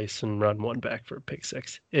ball twice and run one back for a pick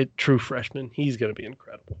 6. True freshman. He's going to be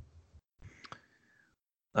incredible.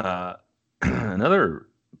 Another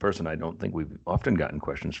person I don't think we've often gotten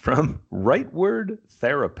questions from, Rightward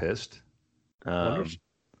Therapist,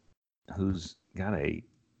 who's got a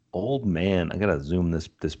old man. I gotta zoom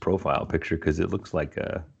this profile picture because it looks like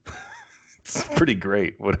it's pretty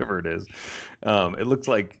great, whatever it is. It looks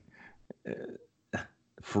like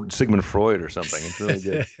Sigmund Freud or something. It's really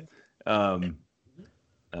good.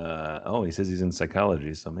 He says he's in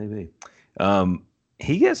psychology, so maybe.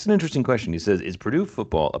 He gets an interesting question. He says, is Purdue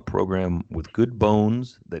football a program with good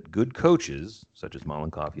bones that good coaches, such as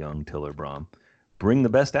Mollenkopf, Young, Tiller, Braum, bring the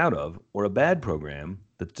best out of, or a bad program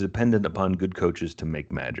that's dependent upon good coaches to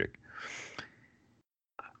make magic?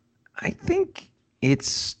 I think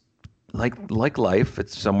it's like life.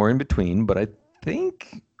 It's somewhere in between. But I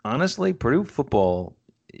think, honestly, Purdue football,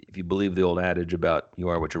 if you believe the old adage about you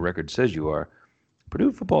are what your record says you are,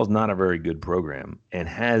 Purdue football is not a very good program and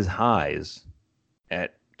has highs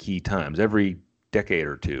at key times. Every decade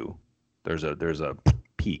or two, there's a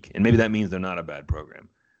peak. And maybe that means they're not a bad program.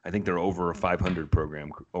 I think they're over a 500 program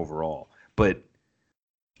overall. But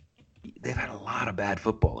they've had a lot of bad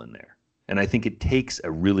football in there. And I think it takes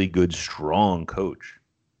a really good, strong coach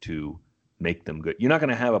to make them good. You're not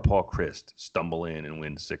going to have a Paul Christ stumble in and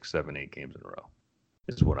win 6, 7, 8 games in a row,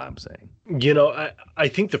 is what I'm saying. I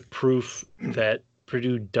think the proof that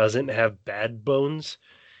Purdue doesn't have bad bones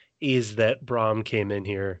is that Braum came in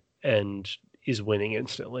here and is winning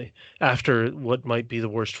instantly after what might be the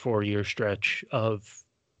worst 4-year stretch of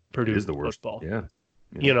It Purdue is the worst. football. Yeah.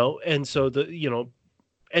 And so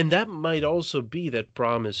and that might also be that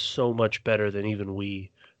Braum is so much better than even we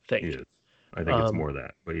think. He is. I think it's more of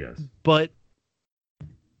that, but yes. But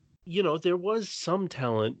there was some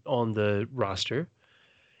talent on the roster,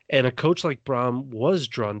 and a coach like Braum was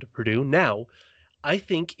drawn to Purdue. Now, I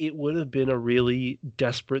think it would have been a really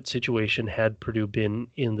desperate situation had Purdue been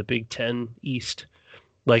in the Big Ten East,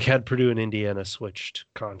 like had Purdue and Indiana switched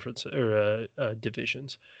conference or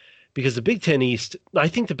divisions, because the Big Ten East, I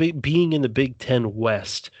think being in the Big Ten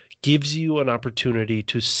West gives you an opportunity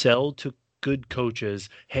to sell to good coaches.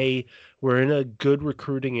 Hey, we're in a good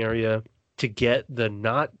recruiting area to get the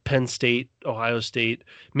not Penn State, Ohio State,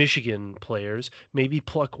 Michigan players, maybe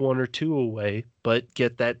pluck one or two away, but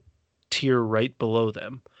get that tier right below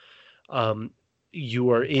them.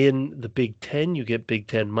 You are in the Big Ten, you get Big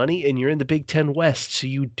Ten money, and you're in the Big Ten West. So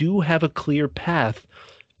you do have a clear path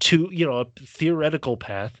to, a theoretical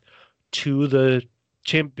path to the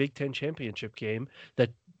Big Ten championship game that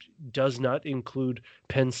does not include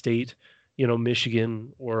Penn State,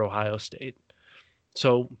 Michigan or Ohio State.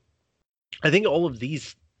 So I think all of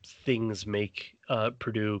these things make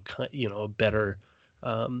Purdue, a better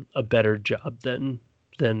job than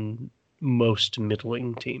most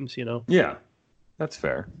middling teams. Yeah, that's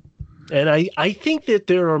fair. And I think that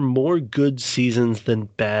there are more good seasons than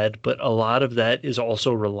bad, but a lot of that is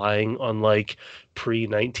also relying on like pre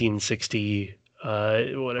 1960,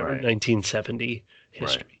 1970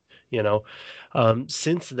 history. Right.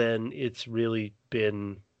 Since then it's really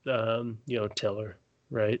been Tiller.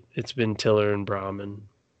 Right, it's been Tiller and Braum, and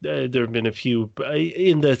there have been a few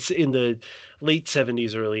in the late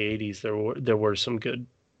 70s, early 80s. There were some good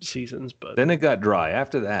seasons, but then it got dry.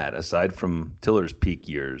 After that, aside from Tiller's peak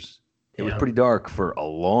years, it was pretty dark for a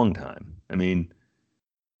long time. I mean,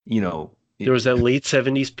 there was that late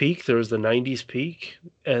 70s peak, there was the 90s peak,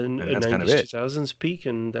 and a 90s kind of 2000s peak,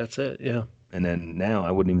 and that's it. Yeah. And then now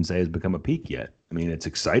I wouldn't even say it's become a peak yet. I mean, it's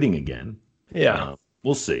exciting again. Yeah.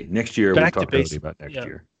 We'll see. Next year, we'll talk about next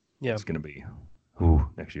year. Yeah. It's going to be,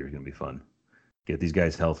 next year is going to be fun. Get these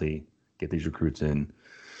guys healthy, get these recruits in.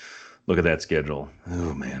 Look at that schedule.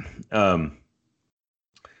 Oh, man.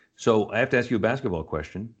 So I have to ask you a basketball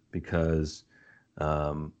question because,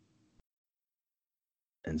 and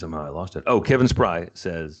somehow I lost it. Oh, Kevin Spry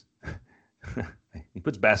says, he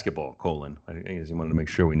puts basketball, : I guess he wanted to make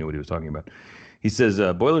sure we knew what he was talking about. He says,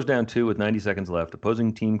 Boilers down 2 with 90 seconds left.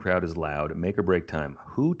 Opposing team crowd is loud. Make or break time.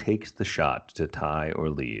 Who takes the shot to tie or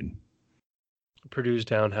lead? Purdue's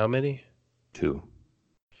down how many? 2.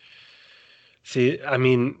 See, I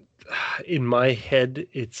mean, in my head,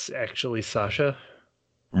 it's actually Sasha.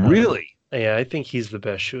 Really? Yeah, I think he's the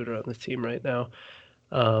best shooter on the team right now.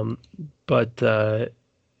 But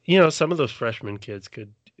some of those freshman kids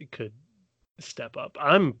could step up.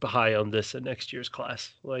 I'm high on this in next year's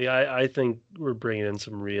class. Like I think we're bringing in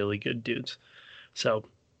some really good dudes. So,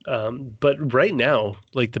 but right now,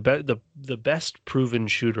 like the best proven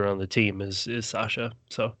shooter on the team is Sasha.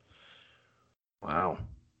 So, wow.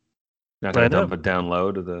 Not gonna dump it down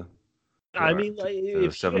low to the. I mean, like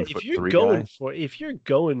if you're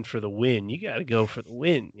going for the win, you got to go for the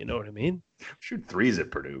win. You know what I mean? Shoot threes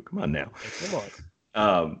at Purdue. Come on now. Come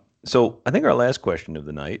on. So I think our last question of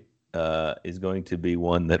the night is going to be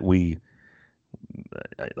one that we,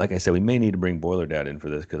 like I said, we may need to bring Boiler Dad in for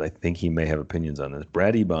this because I think he may have opinions on this.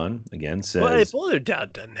 Brad Ebon again says, "Well, Boiler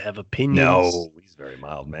Dad doesn't have opinions. No, he's very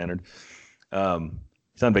mild mannered.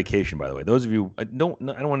 He's on vacation, by the way. Those of you, I don't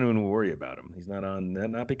want anyone to worry about him. He's not on,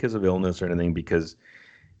 not because of illness or anything, because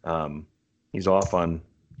he's off on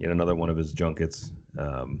yet another one of his junkets.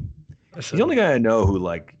 He's the only guy I know who,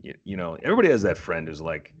 like, everybody has that friend who's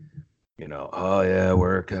like, oh yeah,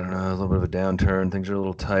 work. I don't know, a little bit of a downturn. Things are a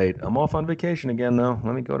little tight. I'm off on vacation again, though.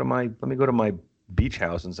 Let me go to my beach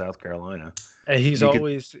house in South Carolina. And he's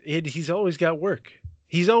always got work.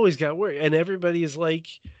 He's always got work, and everybody is like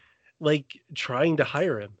trying to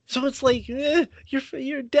hire him. So it's like,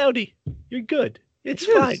 you're Dowdy. You're good. It's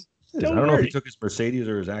fine. I don't know if he took his Mercedes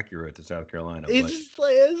or his Acura to South Carolina. It's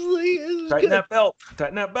tighten that belt.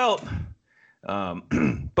 Tighten that belt.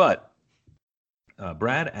 But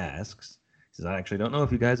Brad asks, he says, I actually don't know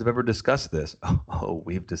if you guys have ever discussed this. Oh,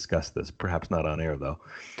 we've discussed this. Perhaps not on air, though.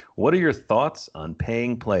 What are your thoughts on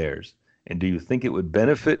paying players? And do you think it would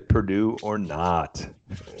benefit Purdue or not?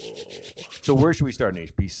 So where should we start,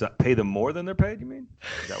 Aneesh? Pay them more than they're paid, you mean?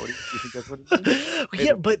 Is that what you think that's what it means?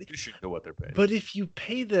 Yeah, but you should know what they're paid. But if you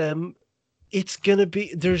pay them it's gonna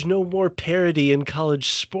be. There's no more parity in college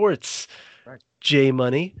sports. Right. J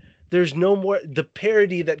Money. There's no more. The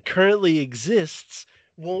parody that currently exists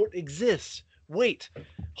won't exist. Wait,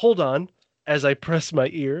 hold on. As I press my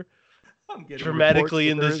ear I'm getting reports dramatically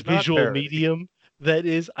that in there this is not visual parity. medium, that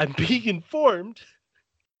is, I'm being informed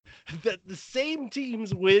that the same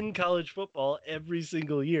teams win college football every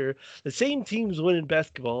single year. The same teams win in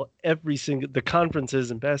basketball every single the conferences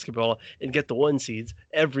in basketball and get the one seeds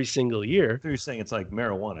every single year. So you're saying it's like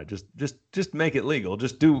marijuana. Just make it legal.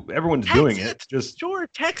 Just do. Everyone's Tax doing it. it. Just Sure,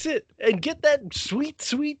 tax it and get that sweet,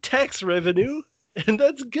 sweet tax revenue, and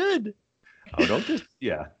that's good. don't just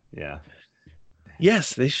yeah.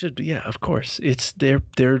 Yes, they should be. Yeah, of course. It's they are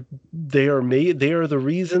the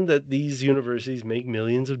reason that these universities make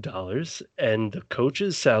millions of dollars, and the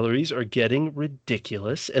coaches' salaries are getting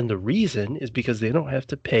ridiculous. And the reason is because they don't have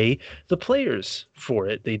to pay the players for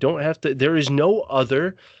it. They don't have to. There is no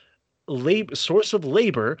other labor source of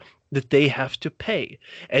labor that they have to pay.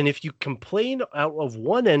 And if you complain out of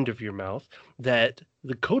one end of your mouth that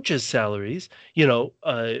the coaches' salaries,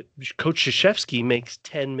 Coach Krzyzewski makes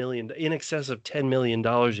in excess of $10 million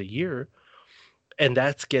a year, and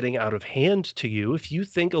that's getting out of hand to you. If you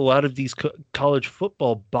think a lot of these college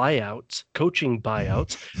football buyouts, coaching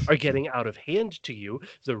buyouts, are getting out of hand to you,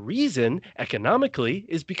 the reason economically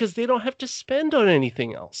is because they don't have to spend on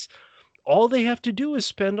anything else. All they have to do is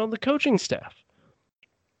spend on the coaching staff.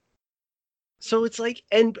 So it's like,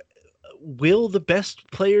 and will the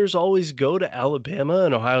best players always go to Alabama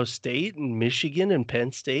and Ohio State and Michigan and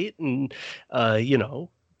Penn State and,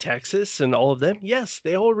 Texas and all of them? Yes,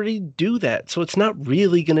 they already do that. So it's not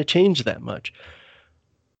really going to change that much.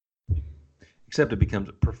 Except it becomes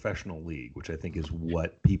a professional league, which I think is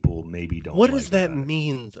what people maybe don't What like does that about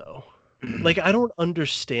mean, though? Like, I don't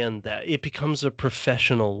understand that. It becomes a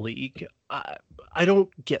professional league. I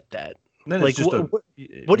don't get that. Then it's Like, just what are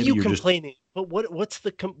maybe you you're just complaining? But what's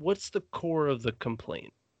the core of the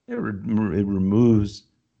complaint? it removes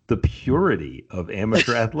the purity of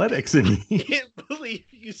amateur athletics, and I can't believe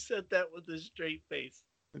you said that with a straight face.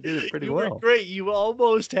 did it pretty You were well. great. You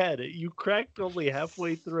almost had it. You cracked only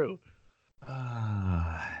halfway through.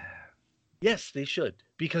 Yes, they should,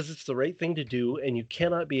 because it's the right thing to do, and you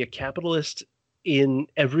cannot be a capitalist in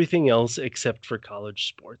everything else except for college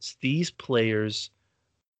sports. These players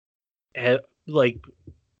like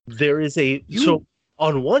there is so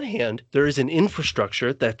on one hand, there is an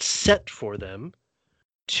infrastructure that's set for them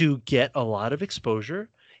to get a lot of exposure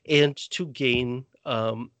and to gain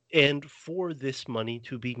and for this money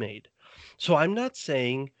to be made. So I'm not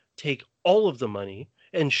saying take all of the money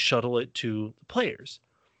and shuttle it to the players,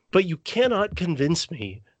 but you cannot convince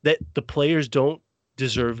me that the players don't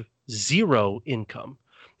deserve zero income.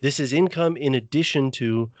 This is income in addition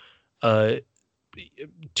to uh,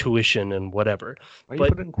 tuition and whatever. Why you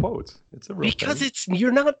put it in quotes? It's a real Because thing.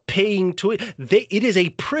 you're not paying to it. It is a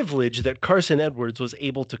privilege that Carson Edwards was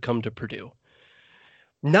able to come to Purdue.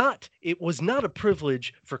 It was not a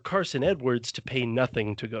privilege for Carson Edwards to pay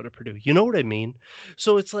nothing to go to Purdue. You know what I mean?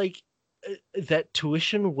 So it's like that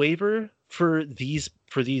tuition waiver for these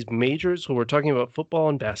majors when we're talking about football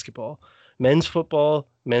and basketball, football,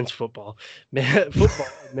 football,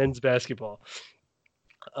 men's basketball.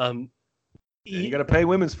 And you got to pay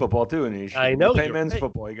women's football too, Aneesh. I know you pay you're men's right.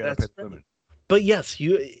 football, you got to pay women. But yes,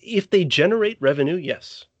 if they generate revenue,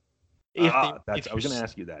 yes. I was going to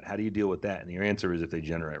ask you that. How do you deal with that? And your answer is if they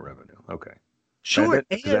generate revenue. Okay. Sure.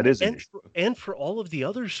 That is an issue. And for all of the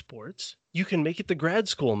other sports, you can make it the grad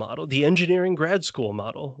school model, the engineering grad school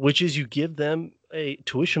model, which is you give them a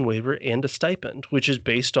tuition waiver and a stipend, which is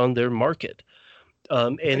based on their market.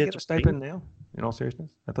 And they get a stipend now, in all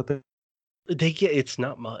seriousness? I thought it's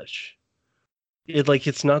not much.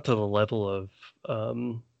 It's not to the level of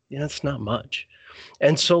it's not much.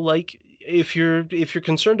 And so like if you're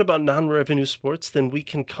concerned about non-revenue sports, then we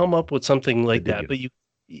can come up with something like that. But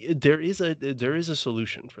there is a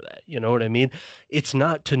solution for that. You know what I mean? It's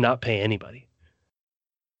not to not pay anybody.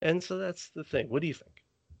 And so that's the thing. What do you think?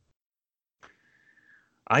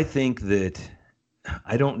 I think that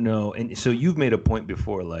I don't know. And so you've made a point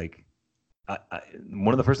before, like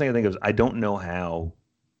one of the first things I think of is I don't know how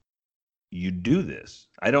you do this.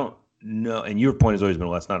 I don't know. And your point has always been,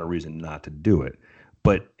 well, that's not a reason not to do it.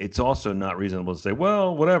 But it's also not reasonable to say,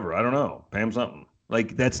 well, whatever, I don't know, pay them something.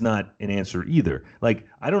 Like, that's not an answer either. Like,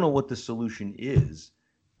 I don't know what the solution is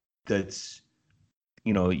that's,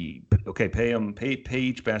 okay, pay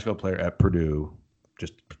each basketball player at Purdue,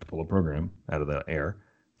 just to pull a program out of the air,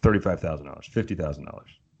 $35,000, $50,000,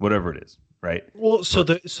 whatever it is. right? Well, so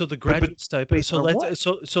the graduate stipend. Based on what?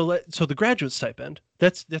 So the graduate stipend.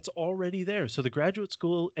 That's already there. So the graduate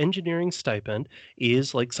school engineering stipend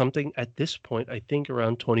is like something at this point, I think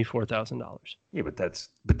around $24,000. Yeah, but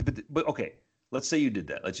but okay. Let's say you did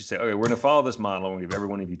that. Let's just say, okay, we're going to follow this model. We're going to give every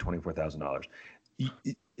one of you $24,000.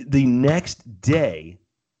 The next day,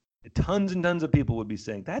 tons and tons of people would be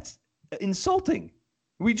saying that's insulting.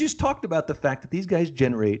 We just talked about the fact that these guys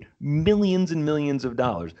generate millions of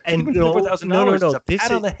dollars. And even $24,000 is a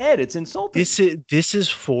pat on the head. It's insulting. This is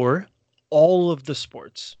for all of the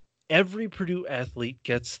sports. Every Purdue athlete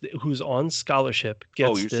who's on scholarship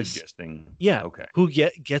gets you're this. Suggesting. Yeah. Okay. Who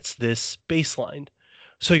gets this baseline.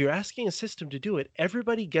 So you're asking a system to do it.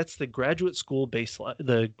 Everybody gets the graduate school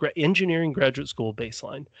baseline, engineering graduate school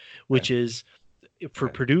baseline, which is for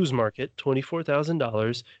Purdue's market,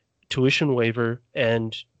 $24,000 tuition waiver,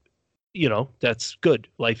 and that's good.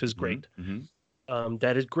 Life is great. Mm-hmm.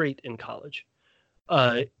 That is great in college.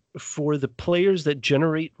 For the players that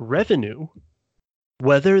generate revenue,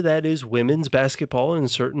 whether that is women's basketball in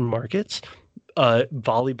certain markets,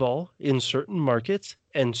 volleyball in certain markets,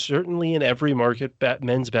 and certainly in every market,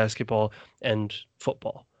 men's basketball and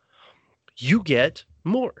football, you get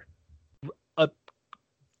more.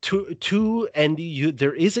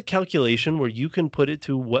 There is a calculation where you can put it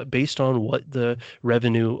to based on what the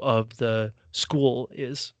revenue of the school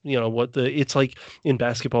is. It's like in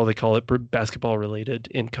basketball they call it basketball related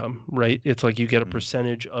income, right? It's like you get a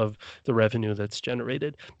percentage of the revenue that's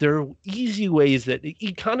generated. There are easy ways that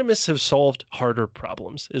economists have solved harder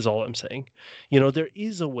problems, is all I'm saying. There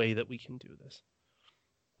is a way that we can do this.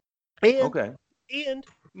 And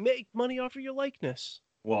make money off of your likeness.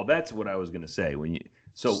 Well, that's what I was going to say.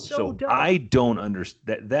 So I don't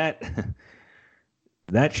understand that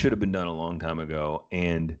should have been done a long time ago,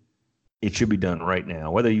 and it should be done right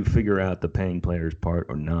now. Whether you figure out the paying players part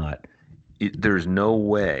or not, there's no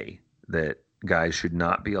way that guys should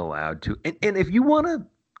not be allowed to. And if you want to,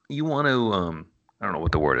 I don't know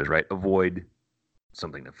what the word is, right? Avoid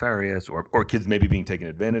something nefarious or kids maybe being taken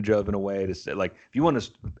advantage of in a way to say, like, if you want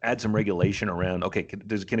to add some regulation around, okay,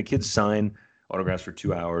 can a kid sign autographs for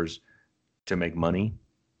 2 hours to make money,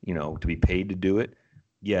 to be paid to do it?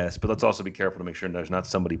 Yes, but let's also be careful to make sure there's not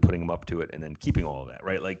somebody putting them up to it and then keeping all of that,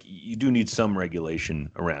 right? Like, you do need some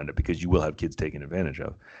regulation around it because you will have kids taken advantage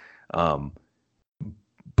of.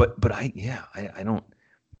 But I don't.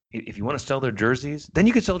 If you want to sell their jerseys, then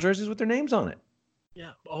you could sell jerseys with their names on it.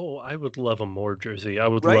 Yeah. Oh, I would love a Moore jersey. I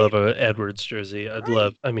would love a Edwards jersey.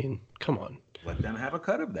 I mean, come on. Let them have a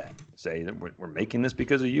cut of that. Say that we're making this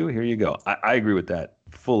because of you. Here you go. I agree with that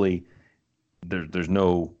fully. There's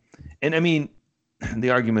no, and I mean,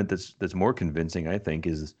 the argument that's more convincing, I think,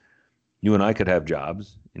 is you and I could have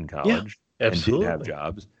jobs in college and did have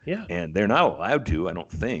jobs. Yeah. And they're not allowed to, I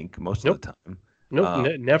don't think, most of the time.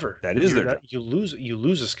 Nope, never. That is their job. You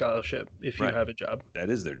lose a scholarship if you have a job.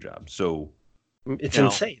 That is their job. So it's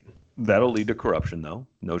insane. That'll lead to corruption, though.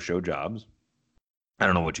 No-show jobs. I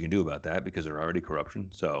don't know what you can do about that because they're already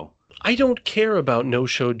corruption. So I don't care about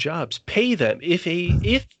no-show jobs. Pay them. If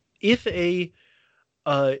a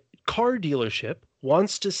car dealership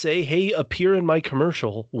wants to say, "Hey, appear in my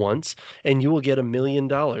commercial once, and you will get $1 million,"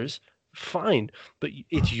 fine. But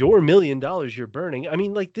it's your $1 million you're burning. I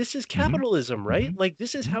mean, like, this is capitalism, right? Mm-hmm. Like,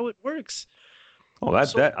 this is how it works. Oh,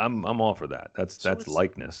 I'm all for that. That's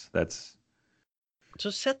likeness. So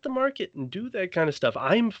set the market and do that kind of stuff.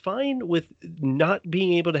 I'm fine with not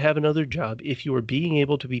being able to have another job if you are being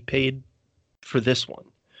able to be paid for this one.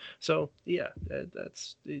 So yeah,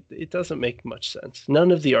 it doesn't make much sense. None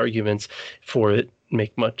of the arguments for it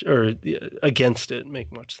make much, or against it make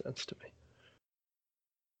much sense to me.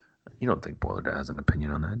 You don't think Boiler Dad has an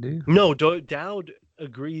opinion on that, do you? No, Dowd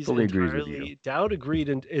agrees Fully entirely. Agrees with you. Dowd agreed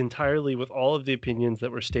entirely with all of the opinions that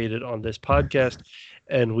were stated on this podcast,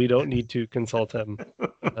 and we don't need to consult him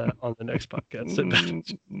on the next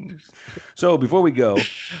podcast. So before we go,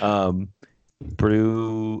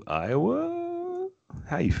 Purdue, Iowa,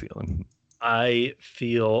 how you feeling? I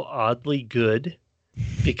feel oddly good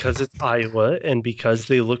because it's Iowa and because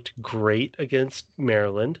they looked great against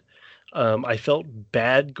Maryland. I felt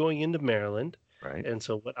bad going into Maryland. Right. And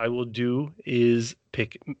so what I will do is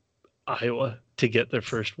pick Iowa to get their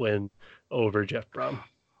first win over Jeff Brom.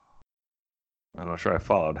 I'm not sure I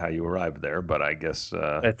followed how you arrived there, but I guess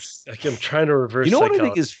that's like I'm trying to reverse. You know what I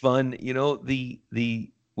think is fun?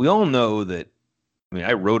 We all know that. I mean,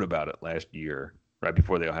 I wrote about it last year, right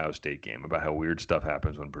before the Ohio State game, about how weird stuff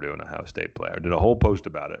happens when Purdue and Ohio State play. I did a whole post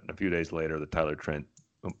about it, and a few days later, the Tyler Trent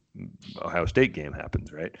Ohio State game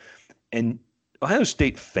happens, right? And Ohio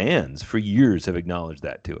State fans for years have acknowledged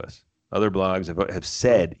that to us. Other blogs have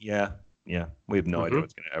said, yeah, Yeah, we have no idea Mm-hmm.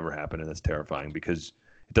 what's going to ever happen, and that's terrifying because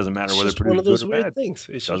it doesn't matter It's whether just one Purdue's of good those or weird bad. things.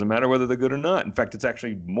 It doesn't matter whether they're good or not. In fact, it's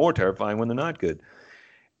actually more terrifying when they're not good.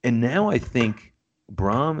 And now I think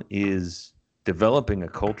Brom is developing a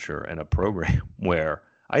culture and a program where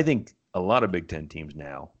I think a lot of Big Ten teams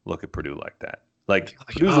now look at Purdue like that. Like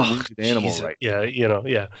Purdue's a wounded animal, Jesus. right? Yeah,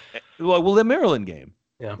 yeah. Well, the Maryland game,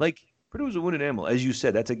 Yeah. like Purdue's a wounded animal, as you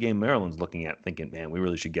said. That's a game Maryland's looking at, thinking, "Man, we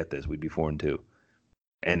really should get this. We'd be 4-2,"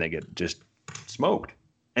 and they get just smoked.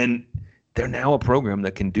 And they're now a program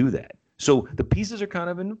that can do that. So the pieces are kind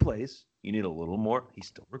of into place. You need a little more. He's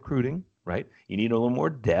still recruiting, right? You need a little more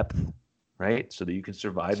depth, right? So that you can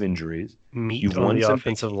survive injuries. Meat You've on won the some big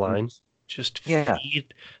offensive line. games. Just Yeah.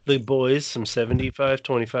 feed the boys some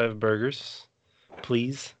 75-25 burgers,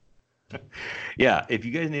 please. Yeah. If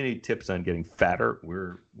you guys need any tips on getting fatter,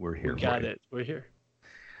 we're here. We got it. We're here.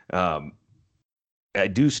 Um, I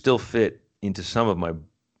do still fit into some of my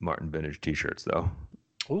Martin Vintage t-shirts though.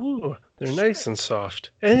 Ooh, they're nice and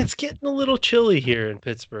soft, and it's getting a little chilly here in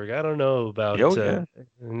Pittsburgh. I don't know about Oh yeah,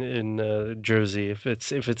 in Jersey if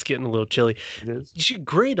it's getting a little chilly. it is.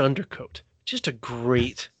 Great undercoat, just a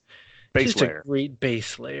great Base layer. a great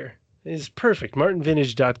base layer. It's perfect.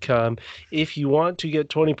 MartinVintage.com. If you want to get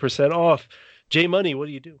 20% off, J Money, what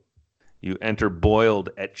do you do? You enter boiled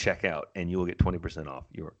at checkout, and you will get 20% off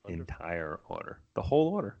your entire order, the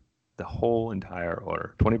whole entire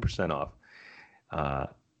order, 20% off.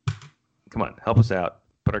 Come on, help us out.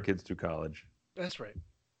 Put our kids through college. That's right.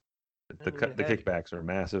 The kickbacks are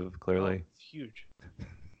massive, clearly. It's huge.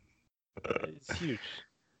 It's huge.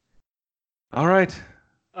 All right.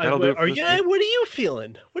 What are you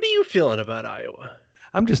feeling? What are you feeling about Iowa?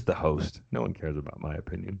 I'm just the host. No one cares about my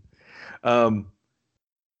opinion.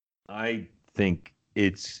 I think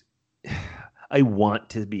I want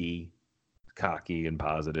to be cocky and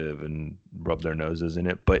positive and rub their noses in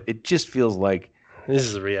it, but it just feels like this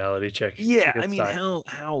is a reality check. Yeah, I mean,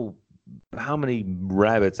 how many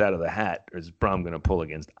rabbits out of the hat is Brom going to pull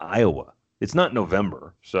against Iowa? It's not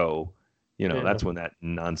November, so that's when that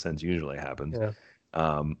nonsense usually happens. Yeah.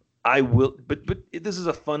 I will, but this is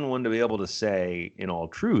a fun one to be able to say in all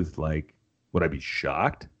truth. Like, would I be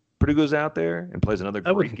shocked? Purdue goes out there and plays another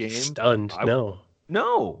great game. Stunned.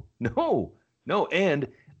 No. And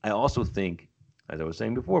I also think, as I was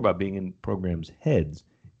saying before about being in programs' heads,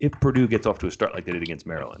 if Purdue gets off to a start like they did against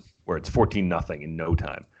Maryland, where it's 14-0 in no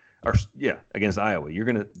time, or against Iowa,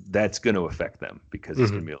 that's gonna affect them because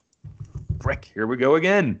it's gonna be like, frick, here we go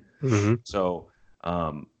again. Mm-hmm. So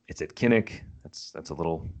it's at Kinnick. That's a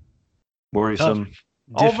little worrisome. Tough.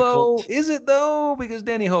 Although, is it though? Because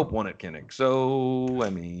Danny Hope won at Kinnick. So, I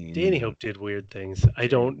mean... Danny Hope did weird things. I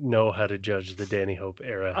don't know how to judge the Danny Hope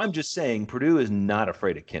era. I'm just saying, Purdue is not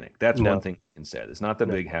afraid of Kinnick. That's one thing you can say. It's not the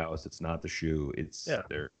big house. It's not the shoe. It's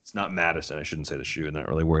not Madison. I shouldn't say the shoe. I'm not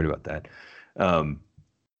really worried about that.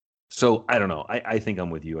 So, I don't know. I think I'm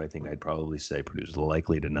with you. I think I'd probably say Purdue's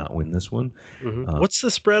likely to not win this one. Mm-hmm. What's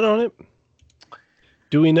the spread on it?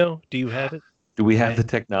 Do we know? Do you have it? Do we have the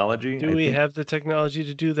technology? Do we have the technology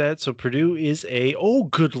to do that? So Purdue is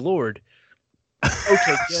good Lord.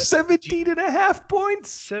 Okay. 17.5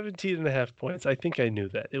 points. 17.5 points. I think I knew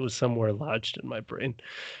that. It was somewhere lodged in my brain.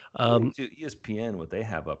 To ESPN, what they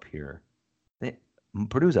have up here,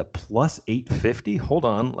 Purdue's at plus 850. Hold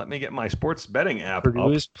on. Let me get my sports betting app Purdue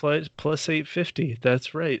up. is plus 850.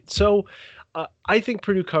 That's right. So I think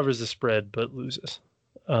Purdue covers the spread, but loses.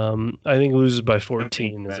 I think loses by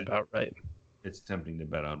 14 is about right. It's tempting to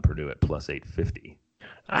bet on Purdue at plus 850.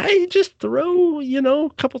 I just throw, a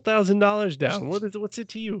couple $1,000 down. What's it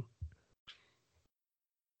to you?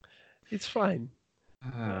 It's fine.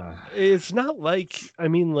 It's not like,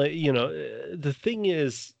 the thing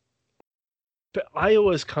is,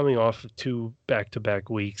 Iowa's coming off of 2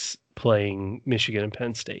 back-to-back weeks playing Michigan and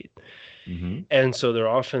Penn State. Mm-hmm. And so their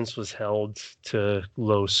offense was held to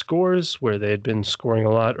low scores where they had been scoring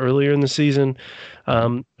a lot earlier in the season.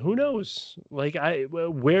 Who knows? But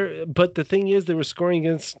the thing is, they were scoring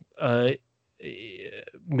against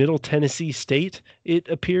Middle Tennessee State, it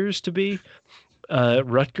appears to be,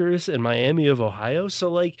 Rutgers and Miami of Ohio.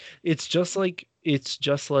 So it's just like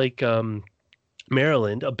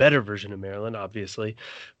Maryland, a better version of Maryland, obviously,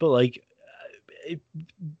 but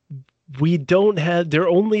we don't have, they're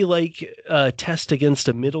only test against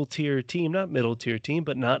a not middle tier team,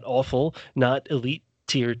 but not awful, not elite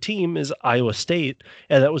tier team is Iowa State.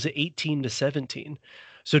 And that was 18-17.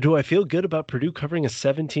 So do I feel good about Purdue covering a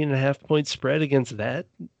 17.5 point spread against that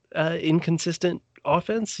inconsistent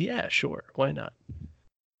offense? Yeah, sure. Why not?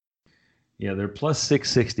 Yeah, they're plus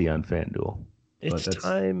 660 on FanDuel. It's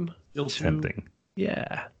time. Still tempting.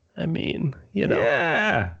 Yeah. I mean,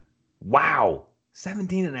 Yeah. Wow.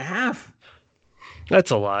 17 and a half.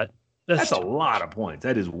 That's a lot. That's a lot of points.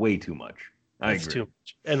 That is way too much. I That's agree. too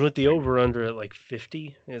much. And with the over-under at like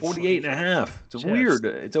 50, it's 48 and a half. It's yeah, weird.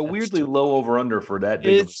 It's a weirdly low over-under for that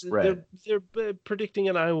big of a spread. They're predicting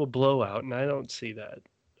an Iowa blowout, and I don't see that.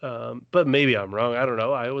 But maybe I'm wrong. I don't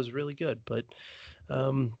know. Iowa's really good, but They I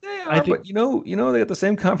are, think but they got the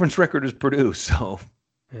same conference record as Purdue, so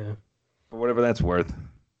yeah. for whatever that's worth.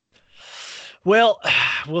 Well,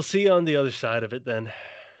 we'll see on the other side of it then.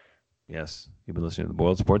 Yes, you've been listening to the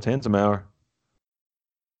Boiled Sports Handsome Hour.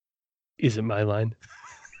 Is it my line?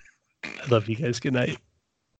 I love you guys. Good night.